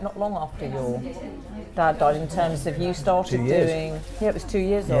 Yeah. Not long after your dad died. In terms of you started 2 years. doing. Yeah, it was 2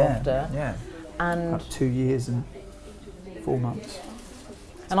 years after. Yeah. And About 2 years and 4 months.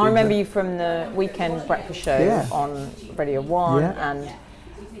 And I remember you from the weekend breakfast show on Radio 1. Yeah. And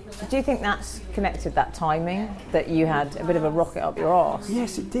do you think that's connected, that timing, that you had a bit of a rocket up your arse?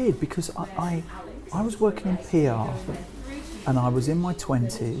 Yes, it did, because I was working in PR and I was in my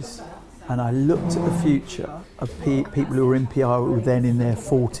 20s and I looked at the future of people who were in PR who were then in their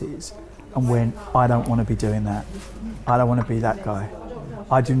 40s and went, I don't want to be doing that. I don't want to be that guy.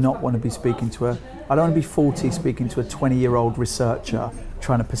 I do not want to be I don't want to be 40 speaking to a 20-year-old researcher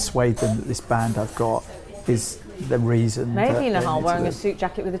trying to persuade them that this band I've got is the reason. Maybe Nihal wearing a suit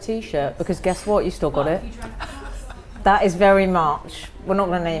jacket with a t-shirt, because guess what, you still got it. That is very much, we're not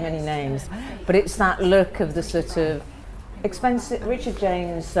going to name any names, but it's that look of the sort of expensive Richard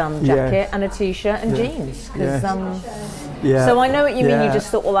James jacket and a t-shirt and jeans. So I know what you mean, you just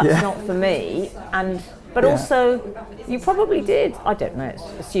thought, well, that's not for me. But also, you probably did, I don't know, it's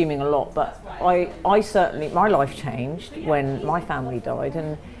assuming a lot, but I certainly, my life changed when my family died,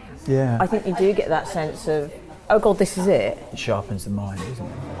 and I think you do get that sense of, oh God, this is it. It sharpens the mind, doesn't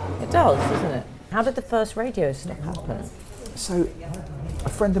it? It does, doesn't it? How did the first radio stuff happen? So, a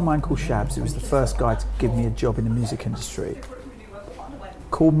friend of mine called Shabs, who was the first guy to give me a job in the music industry,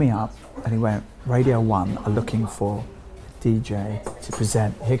 called me up and he went, Radio 1 are looking for DJ to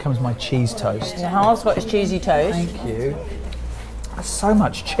present. Here comes my cheese toast. Nihal's got his cheesy toast. Thank you. That's so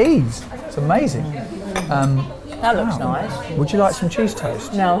much cheese. It's amazing. That looks nice. Would you like some cheese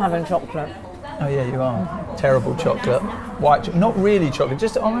toast? No, I'm having chocolate. Oh yeah, you are. Terrible chocolate. White, not really chocolate.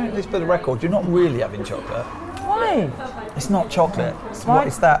 Just on this for the record, you're not really having chocolate. Why? It's not chocolate. It's Why?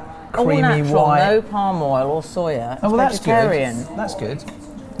 It's that creamy all natural, white. no palm oil or soya. It's Oh well, that's vegetarian. good. That's good.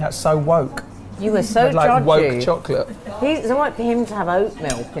 That's so woke. You were so I'd like woke judgy. chocolate. It's all right for him to have oat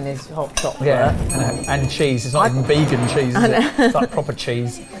milk in his hot chocolate. Yeah, and cheese. It's not even vegan cheese, is it? It's like proper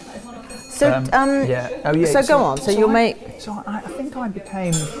cheese. So, So go on. So your mate. So I think I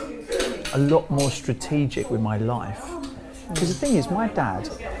became a lot more strategic with my life. Because the thing is, my dad,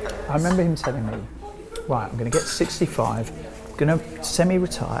 I remember him telling me, right, I'm going to get 65, I'm going to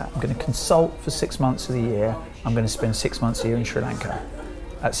semi-retire, I'm going to consult for 6 months of the year, I'm going to spend 6 months a year in Sri Lanka.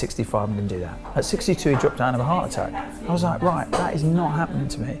 At 65, I'm going to do that. At 62, he dropped down of a heart attack. I was like, right, that is not happening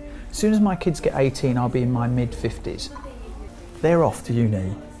to me. As soon as my kids get 18, I'll be in my mid-50s. They're off to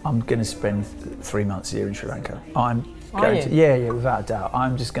uni. I'm going to spend 3 months a year in Sri Lanka. I'm going to, yeah, without a doubt.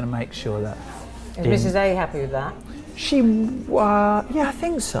 I'm just going to make sure that. Is Mrs. A happy with that? Yeah, I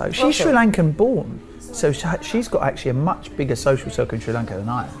think so. She's Sri Lankan born, so she's got actually a much bigger social circle in Sri Lanka than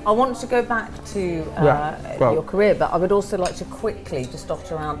I am. I want to go back to your career, but I would also like to quickly just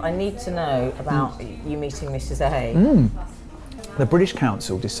dot around. I need to know about you meeting Mrs. A. The British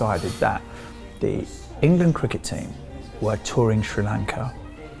Council decided that the England cricket team were touring Sri Lanka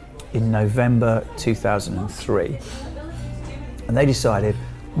in November 2003, and they decided,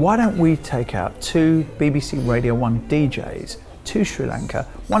 why don't we take out 2 BBC Radio 1 DJs to Sri Lanka,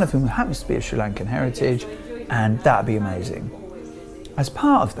 one of whom happens to be of Sri Lankan heritage, and that'd be amazing. As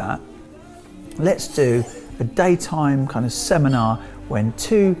part of that, let's do a daytime kind of seminar when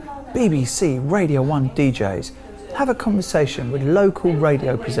 2 BBC Radio 1 DJs have a conversation with local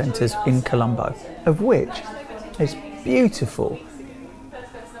radio presenters in Colombo, of which this beautiful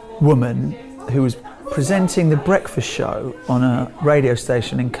woman who was presenting the breakfast show on a radio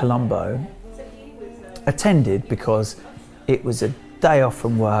station in Colombo attended because it was a day off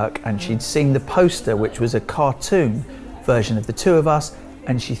from work and she'd seen the poster, which was a cartoon version of the 2 of us,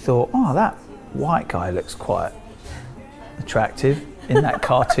 and she thought, oh, that white guy looks quite attractive in that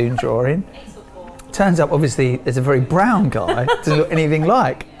cartoon drawing. Turns out obviously there's a very brown guy, doesn't look anything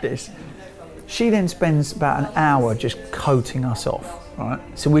like this. She then spends about an hour just coating us off, right?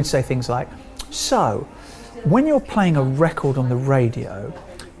 So we'd say things like, so, when you're playing a record on the radio,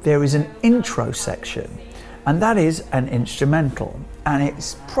 there is an intro section, and that is an instrumental, and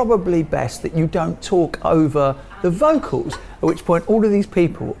it's probably best that you don't talk over the vocals, at which point all of these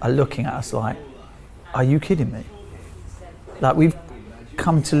people are looking at us like, are you kidding me? Like, we've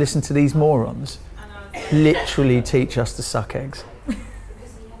come to listen to these morons literally teach us to suck eggs.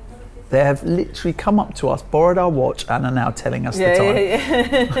 They have literally come up to us, borrowed our watch, and are now telling us the time.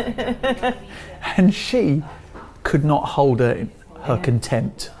 Yeah. And she could not hold her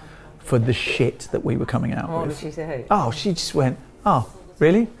contempt for the shit that we were coming out with. What did she say? Oh, she just went, oh,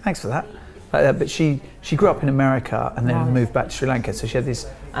 really? Thanks for that. Like that. But she grew up in America and then moved back to Sri Lanka, so she had this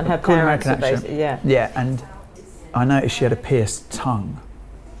and her cool parents American are accent. Yeah, and I noticed she had a pierced tongue.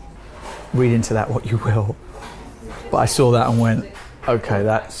 Read into that what you will. But I saw that and went,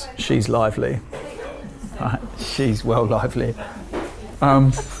 okay, she's lively. Right, she's well lively.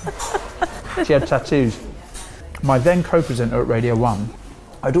 She had tattoos. My then co-presenter at Radio 1,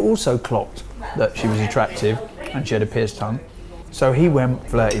 I'd also clocked that she was attractive and she had a pierced tongue. So he went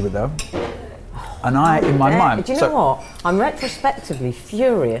flirty with her. And I, in my mind... Do you know what? I'm retrospectively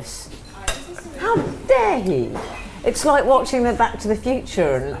furious. How dare he? It's like watching the Back to the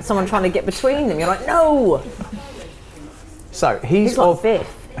Future and someone trying to get between them. You're like, no! So he's like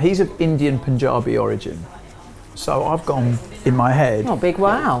Biff. He's of Indian Punjabi origin. So I've gone in my head... Oh, big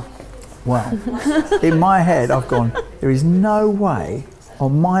wow. Well, in my head I've gone, there is no way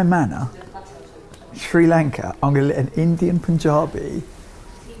on my manor, Sri Lanka, I'm going to let an Indian Punjabi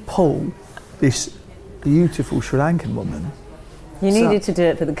pull this beautiful Sri Lankan woman. You needed to do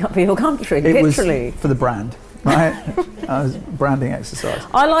it for your country, literally. It was for the brand, right? Was branding exercise.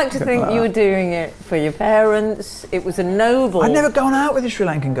 I like to think you were doing it for your parents. It was a noble... I'd never gone out with a Sri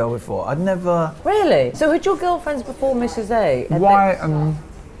Lankan girl before. I'd never... Really? So had your girlfriends before Mrs. A? Why...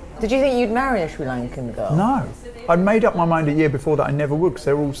 Did you think you'd marry a Sri Lankan girl? No. I'd made up my mind a year before that I never would, because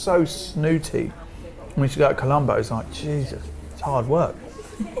they were all so snooty. When she got to Colombo, it's like, Jesus, it's hard work.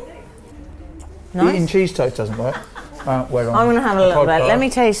 Nice. Eating cheese toast doesn't work. I'm going to have a little bit. Let me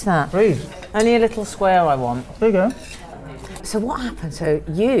taste that. Please. Only a little square I want. There you go. So what happened? So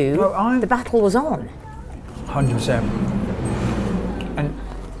the battle was on. 100%. And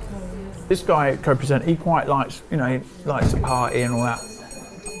this guy, co-presenter, he quite likes, he likes to party and all that.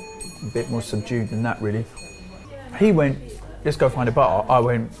 A bit more subdued than that, really. He went, let's go find a bar. I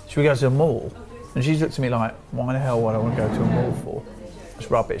went, should we go to the mall? And she looked at me like, why the hell would I want to go to a mall for? It's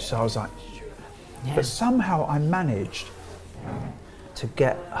rubbish. So I was like, yeah. But somehow I managed to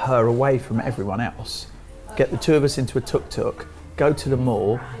get her away from everyone else, get the 2 of us into a tuk-tuk, go to the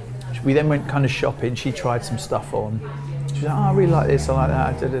mall. We then went kind of shopping. She tried some stuff on. She was like, oh, I really like this, I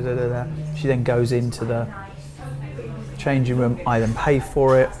like that, da, da, da, da, da. She then goes into the changing room. I then pay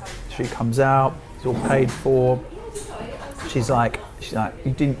for it. She comes out, it's all paid for. She's like,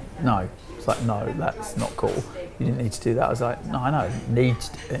 you didn't, no. It's like, no, that's not cool. You didn't need to do that. I was like, no, I know, I didn't need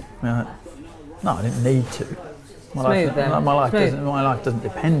to do it. No, I didn't need to. My life doesn't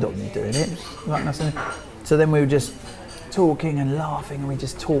depend on me doing it. Like nothing. So then we were just talking and laughing, and we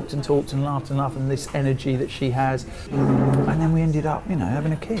just talked and laughed and this energy that she has. And then we ended up,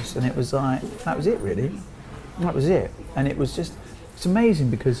 having a kiss, and it was like, that was it really. That was it. And it was just, it's amazing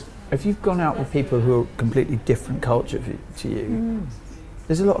because if you've gone out with people who are completely different culture to you,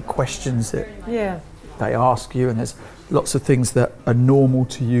 there's a lot of questions that they ask you, and there's lots of things that are normal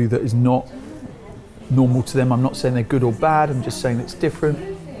to you that is not normal to them. I'm not saying they're good or bad, I'm just saying it's different.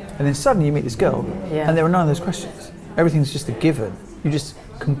 And then suddenly you meet this girl, and there are none of those questions. Everything's just a given. You just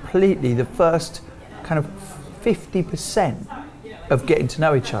completely, the first kind of 50% of getting to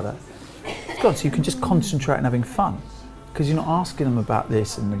know each other, it's gone. So you can just concentrate on having fun, because you're not asking them about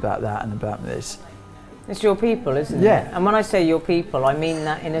this and about that and about this. It's your people, isn't it? And when I say your people, I mean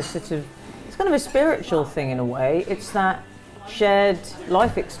that in a sort of, it's kind of a spiritual thing in a way. It's that shared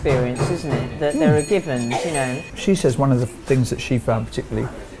life experience, isn't it? That there are givens, you know. She says one of the things that she found particularly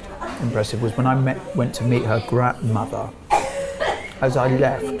impressive was when I went to meet her grandmother. As I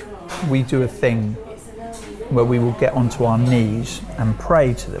left, we do a thing where we will get onto our knees and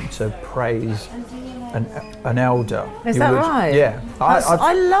pray to them, so praise an elder. Is that right? Yeah.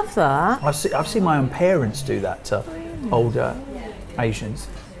 I love that. I've seen my own parents do that to older Asians.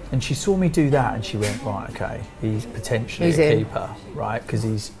 And she saw me do that and she went, right, okay, he's potentially a keeper, right? Because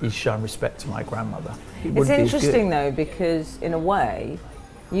he's shown respect to my grandmother. It's interesting though, because in a way,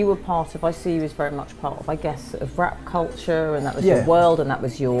 you were part of, I see you as very much part of, I guess, of rap culture, and that was your world, and that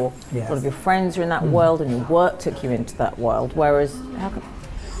was a lot of your friends are in that world, and your work took you into that world. Whereas,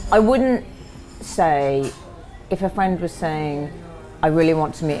 I wouldn't say, if a friend was saying, I really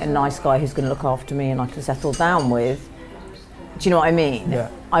want to meet a nice guy who's going to look after me and I can settle down with, do you know what I mean? Yeah.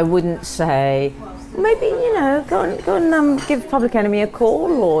 I wouldn't say, maybe, you know, go and give Public Enemy a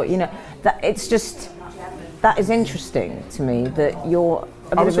call, or, you know, that it's just, that is interesting to me that you're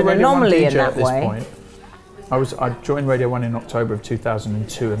a bit of an anomaly in that way. Point. I joined Radio 1 in October of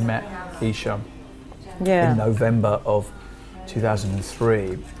 2002 and met Isham in November of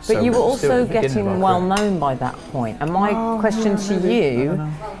 2003. But you were also getting well known by that point. And my question to you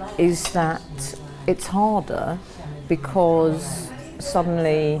is that it's harder because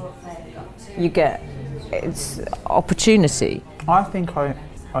suddenly you get it's opportunity. I think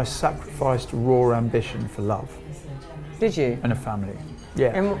I sacrificed raw ambition for love. Did you? And a family.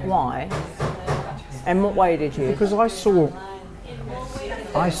 Yeah. And why? In what way did you? Because I saw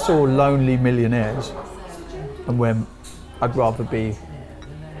lonely millionaires and when I'd rather be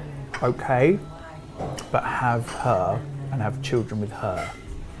okay but have her and have children with her.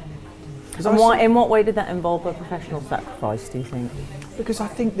 And why, in what way did that involve a professional sacrifice, do you think? Because I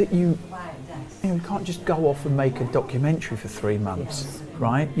think that you can't just go off and make a documentary for 3 months,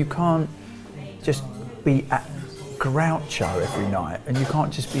 right? You can't just be at Groucho every night, and you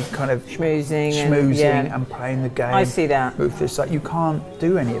can't just be kind of schmoozing and playing the game. I see that. It's like you can't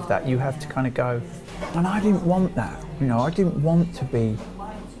do any of that. You have to kind of go, and I didn't want that. You know, I didn't want to be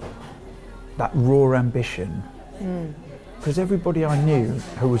that raw ambition. Because everybody I knew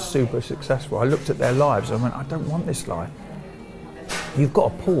who was super successful, I looked at their lives and I went, I don't want this life. You've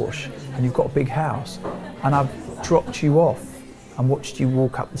got a Porsche and you've got a big house, and I've dropped you off and watched you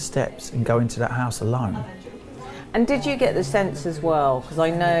walk up the steps and go into that house alone. And did you get the sense as well, because I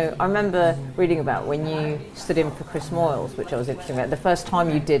remember reading about when you stood in for Chris Moyles, which I was interested about, the first time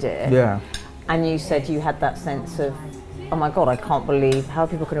you did it, and you said you had that sense of, oh my God, I can't believe how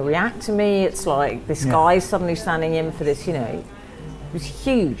people are going to react to me. It's like this guy suddenly standing in for this, you know. It was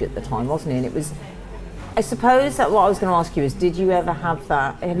huge at the time, wasn't it? And it was, I suppose that what I was going to ask you is, did you ever have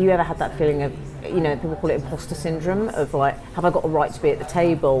that, have you ever had that feeling of, you know, people call it imposter syndrome, of like, have I got a right to be at the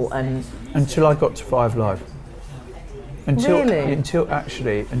table? And until I got to 5 Live. Until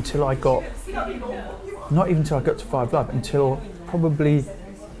I got, not even until I got to 5 Live, until probably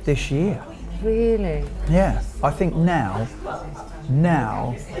this year. Really? Yeah, I think now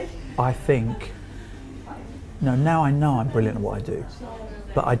I think, now I know I'm brilliant at what I do,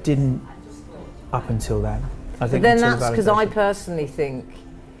 but I didn't up until then. I think but then that's because I personally think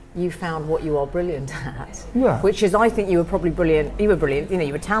you found what you are brilliant at, which is, I think you were probably brilliant, you know,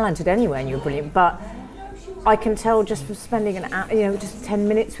 you were talented anyway and you were brilliant, but I can tell just from spending an hour, you know, just 10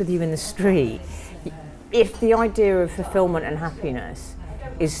 minutes with you in the street, if the idea of fulfillment and happiness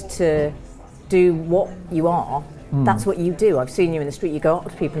is to do what you are, that's what you do. I've seen you in the street, you go up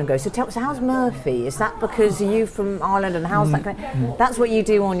to people and go, so how's Murphy? Is that because you from Ireland, and how's that going? That's what you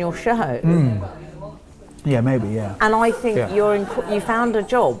do on your show. Yeah, maybe, yeah. And I think you found a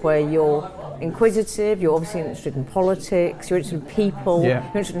job where you're inquisitive, you're obviously interested in politics, you're interested in people, you're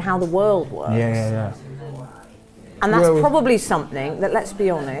interested in how the world works. Yeah. And that's probably something that, let's be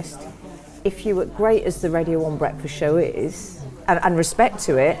honest, if you were great as the Radio 1 breakfast show is, and respect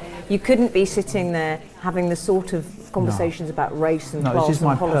to it, you couldn't be sitting there having the sort of conversations about race and class and politics. This is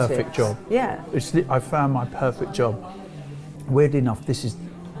my perfect job. Yeah. I found my perfect job. Weirdly enough, this is,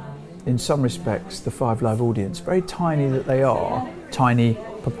 in some respects, the 5 Live audience, very tiny that they are, tiny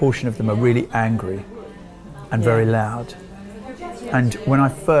proportion of them are really angry and very loud. And when I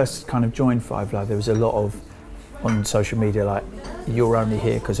first kind of joined Five Live, there was a lot of, on social media, like, you're only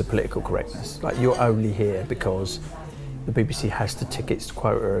here because of political correctness. Like, you're only here because the BBC has to tick its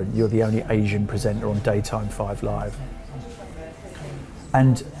quota and you're the only Asian presenter on daytime Five Live.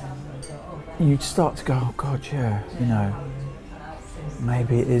 And you start to go, oh God, yeah, you know,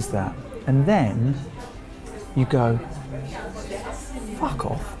 maybe it is that. And then you go, fuck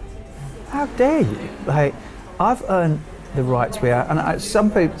off. How dare you? Like, I've earned the right to be out. And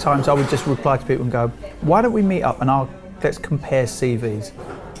sometimes I would just reply to people and go, why don't we meet up and let's compare CVs.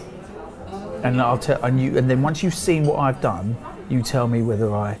 And I'll tell, and then once you've seen what I've done, you tell me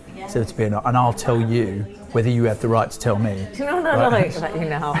whether I deserve to be or not, and I'll tell you whether you have the right to tell me. Do you know what I like about you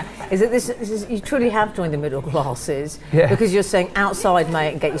now? Is that this is you truly have joined the middle classes because you're saying outside,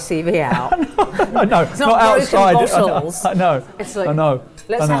 mate, and get your CV out. I know. It's not outside. Bottles. I know. It's like, I know.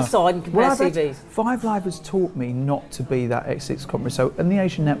 Let's outside and compare CVs. Five Live has taught me not to be that X6 conference. So in the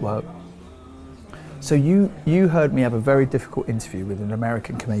Asian Network. So you heard me have a very difficult interview with an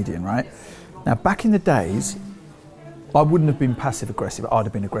American comedian, right? Now, back in the days, I wouldn't have been passive aggressive. I'd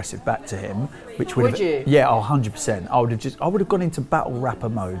have been aggressive back to him, which would have. You? Yeah, 100%. I would have gone into battle rapper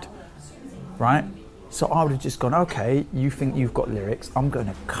mode, right? So I would have just gone, okay, you think you've got lyrics, I'm going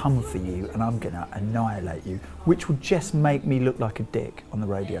to come for you and I'm going to annihilate you, which would just make me look like a dick on the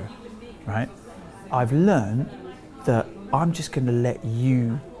radio, right? I've learned that I'm just going to let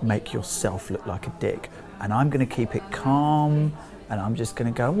you make yourself look like a dick, and I'm going to keep it calm. And I'm just going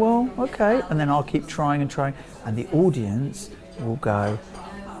to go, well, okay. And then I'll keep trying and trying. And the audience will go,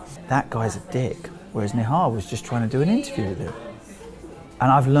 that guy's a dick. Whereas Nihal was just trying to do an interview with him. And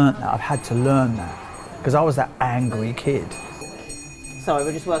I've learnt that. I've had to learn that. Because I was that angry kid. Sorry,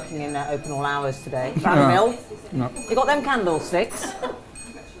 we're just working in open all hours today. Mill. No. You got them candlesticks?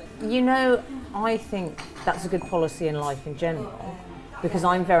 You know, I think that's a good policy in life in general. Because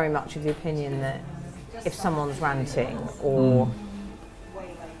I'm very much of the opinion that if someone's ranting or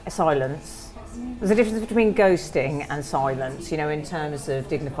silence, there's a difference between ghosting and silence, you know, in terms of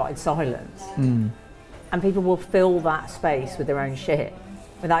dignified silence. And people will fill that space with their own shit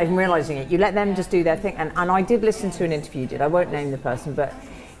without even realising it. You let them just do their thing. And I did listen to an interview you did. I won't name the person, but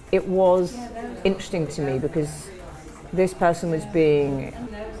it was interesting to me because this person was being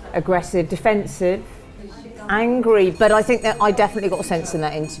aggressive, defensive, angry, but I think that I definitely got a sense in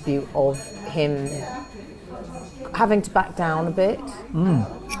that interview of him having to back down a bit.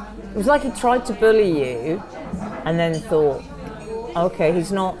 It was like he tried to bully you and then thought, okay,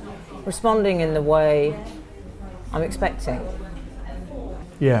 he's not responding in the way I'm expecting.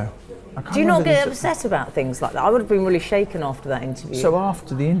 Yeah. Do you not get upset about things like that? I would have been really shaken after that interview. So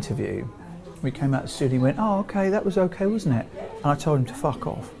after the interview, we came out of the studio and he went, oh, okay, that was okay, wasn't it? And I told him to fuck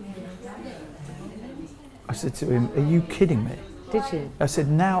off. I said to him, are you kidding me? Did you? I said,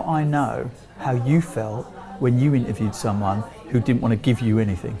 now I know how you felt when you interviewed someone who didn't want to give you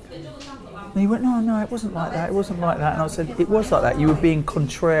anything. And he went, no, it wasn't like that, it wasn't like that. And I said, it was like that, you were being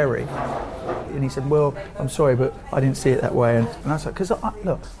contrary. And he said, well, I'm sorry, but I didn't see it that way. And I was like, because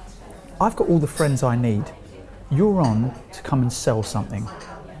look, I've got all the friends I need. You're on to come and sell something.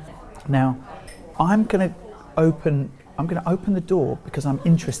 Now, I'm going to open the door because I'm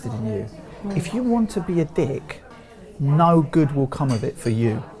interested in you. If you want to be a dick, no good will come of it for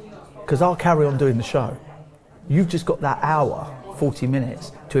you, because I'll carry on doing the show. You've just got that hour, 40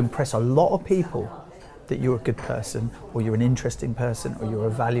 minutes, to impress a lot of people that you're a good person, or you're an interesting person, or you're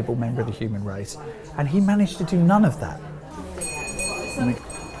a valuable member of the human race. And he managed to do none of that.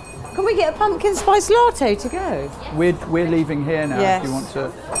 Can we get a pumpkin spice latte to go? We're leaving here now. Yes. If you want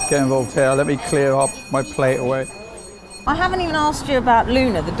to get involved here. Let me clear up my plate away. I haven't even asked you about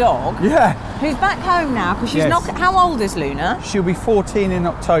Luna, the dog. Yeah. Who's back home now, because she's not... How old is Luna? She'll be 14 in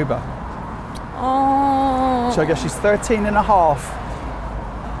October. Oh. So I guess she's 13 and a half.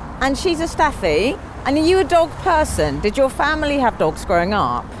 And she's a staffy. And are you a dog person? Did your family have dogs growing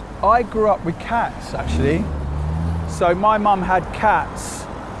up? I grew up with cats, actually. So my mum had cats.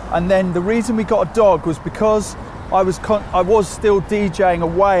 And then the reason we got a dog was because I was still DJing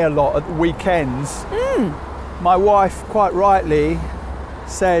away a lot at the weekends. My wife, quite rightly,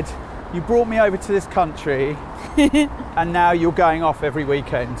 said, you brought me over to this country and now you're going off every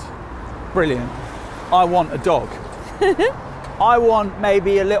weekend. Brilliant. I want a dog. I want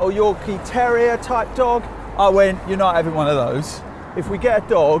maybe a little Yorkie Terrier type dog. I went, you're not having one of those. If we get a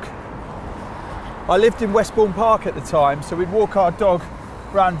dog, I lived in Westbourne Park at the time, so we'd walk our dog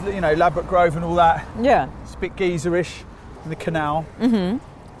around, Ladbroke Grove and all that. Yeah. It's a bit geezerish in the canal.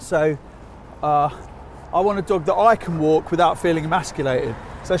 So, I want a dog that I can walk without feeling emasculated.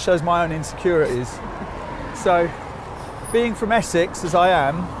 So that shows my own insecurities. So, being from Essex, as I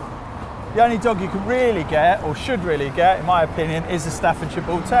am, the only dog you can really get, or should really get, in my opinion, is a Staffordshire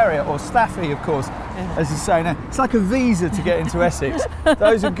Bull Terrier, or Staffy, of course, as you say now. It's like a visa to get into Essex.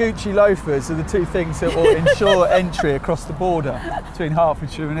 Those and Gucci loafers are the two things that will ensure entry across the border between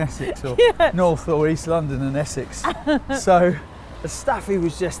Hertfordshire and Essex, or North or East London and Essex. So, a Staffy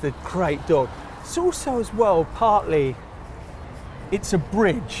was just a great dog. It's also, as well, partly, it's a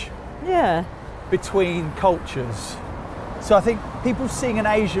bridge between cultures. So I think people seeing an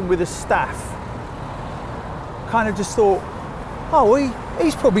Asian with a staff kind of just thought, oh,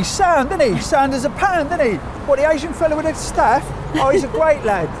 he's probably sound, isn't he? Sound as a pound, isn't he? What, the Asian fella with a staff? Oh, he's a great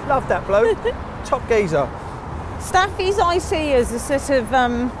lad. Love that bloke. Top geezer. Staffies I see as a sort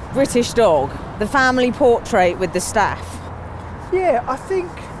of British dog, the family portrait with the staff. Yeah, I think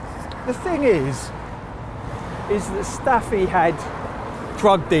the thing is that Staffy had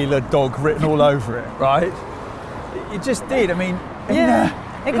drug dealer dog written all over it, right? It just did. I mean,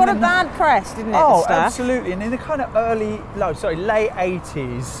 it got a bad press, didn't it? Oh, the staff? Absolutely. And in the kind of late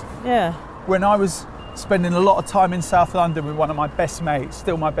 80s, when I was spending a lot of time in South London with one of my best mates,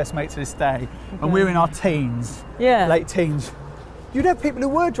 still my best mate to this day, and we were in our teens, late teens. You'd have people who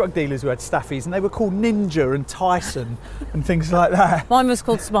were drug dealers who had Staffies, and they were called Ninja and Tyson and things like that. Mine was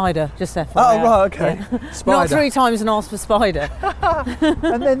called Spider, just FYI. Oh, right, okay. Yeah. Spider. Not 3 times and asked for Spider.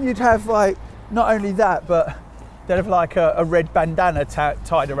 And then you'd have, like, not only that, but they'd have, like, a red bandana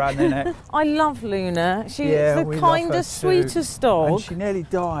tied around their neck. I love Luna. She's the kindest, sweetest dog. And she nearly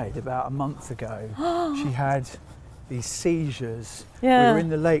died about a month ago. She had these seizures. Yeah. We were in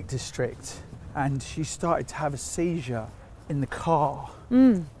the Lake District, and she started to have a seizure in the car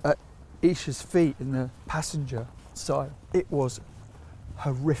at Isha's feet in the passenger side. It was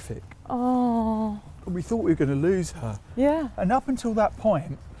horrific. Oh. And we thought we were going to lose her. Yeah. And up until that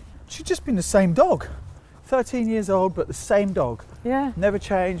point, she'd just been the same dog. 13 years old, but the same dog. Yeah. Never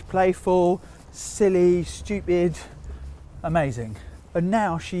changed, playful, silly, stupid, amazing. And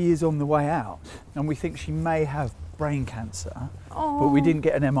now she is on the way out, and we think she may have brain cancer. Oh. But we didn't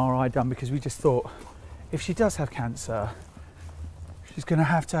get an MRI done because we just thought, if she does have cancer, she's going to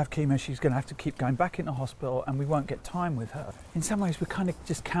have chemo, she's going to have to keep going back into hospital, and we won't get time with her. In some ways, we're kind of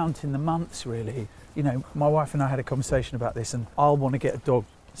just counting the months, really. You know, my wife and I had a conversation about this, and I'll want to get a dog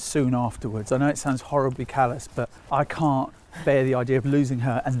soon afterwards. I know it sounds horribly callous, but I can't bear the idea of losing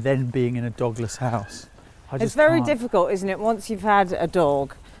her and then being in a dogless house. It's very difficult, isn't it? Once you've had a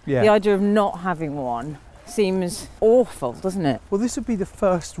dog, the idea of not having one seems awful, doesn't it? Well, this would be the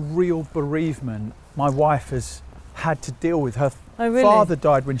first real bereavement my wife has had to deal with. Her father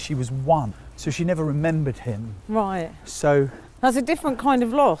died when she was 1, so she never remembered him. Right. So that's a different kind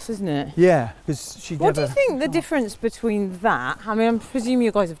of loss, isn't it? Yeah, because she What do you think the difference between that? I mean, I presume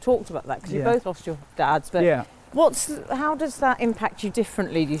you guys have talked about that because you both lost your dads, but how does that impact you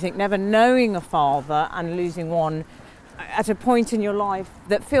differently, do you think, never knowing a father and losing one at a point in your life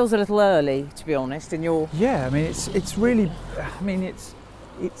that feels a little early, to be honest, in your... Yeah, I mean, it's really, I mean, it's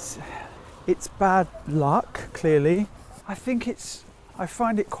bad luck, clearly. I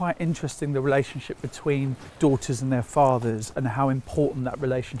find it quite interesting, the relationship between daughters and their fathers, and how important that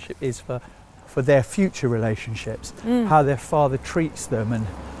relationship is for their future relationships, how their father treats them and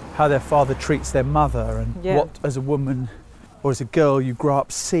how their father treats their mother, and what, as a woman or as a girl, you grow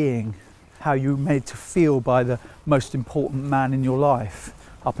up seeing, how you're made to feel by the most important man in your life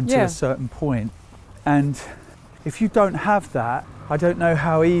up until a certain point. And if you don't have that, I don't know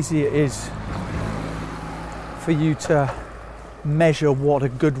how easy it is for you to measure what a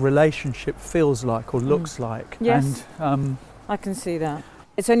good relationship feels like or looks like. Yes, and I can see that.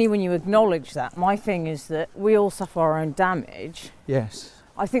 It's only when you acknowledge that. My thing is that we all suffer our own damage. Yes.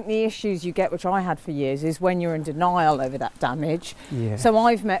 I think the issues you get, which I had for years, is when you're in denial over that damage. Yeah. So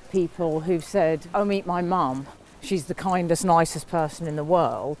I've met people who've said, oh, meet my mum. She's the kindest, nicest person in the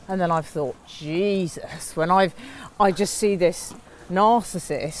world. And then I've thought, Jesus, when I just see this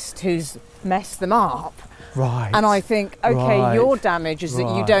narcissist who's messed them up. Right. And I think, okay, your damage is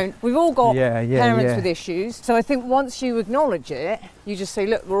that you don't... We've all got parents with issues. So I think once you acknowledge it, you just say,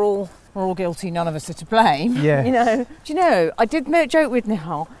 look, we're all guilty, none of us are to blame. Yeah. You know, do you know, I did joke with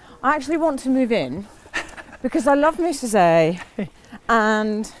Nihal, I actually want to move in because I love Mrs. A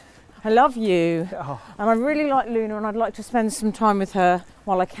and I love you and I really like Luna and I'd like to spend some time with her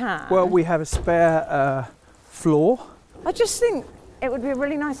while I can. Well, we have a spare floor. I just think it would be a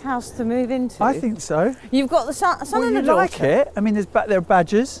really nice house to move into. I think so. You've got the son and a daughter. Like it? I mean, there are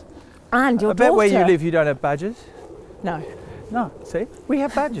badgers. And your daughter. I bet where you live you don't have badgers. No. No, see? We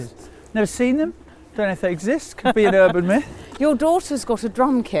have badgers. Never seen them, Don't know if they exist. Could be an urban myth. Your daughter's got a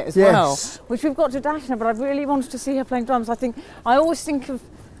drum kit as well, which we've got to Dashna, but I really wanted to see her playing drums. I always think of,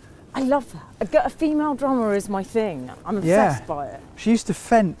 I love that. A female drummer is my thing. I'm obsessed by it. She used to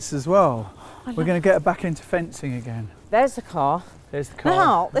fence as well. We're going to get her back into fencing again. There's the car. There's the car.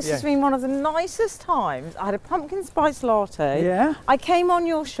 Now, this has been one of the nicest times. I had a pumpkin spice latte. Yeah. I came on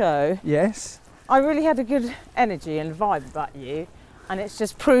your show. Yes. I really had a good energy and vibe about you. And it's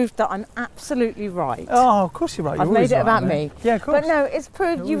just proved that I'm absolutely right. Oh, of course you're right. I've made it about me. Yeah, of course. But no, it's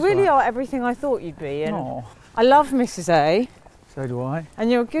proved you really are everything I thought you'd be. And Aww. I love Mrs. A. So do I.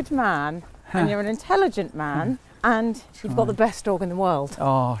 And you're a good man. And you're an intelligent man. And you've got the best dog in the world.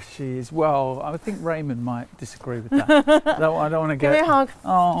 Oh, she is. Well, I think Raymond might disagree with that. I don't want to get... Give me a hug.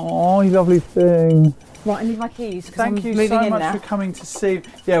 Oh, you lovely thing. Right, I need my keys. Thank you so much for coming to see...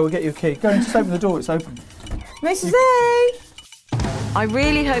 Yeah, we'll get you a key. Go and just open the door. It's open. Mrs. A. I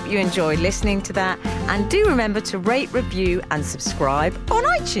really hope you enjoyed listening to that, and do remember to rate, review and subscribe on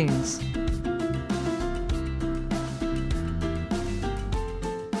iTunes.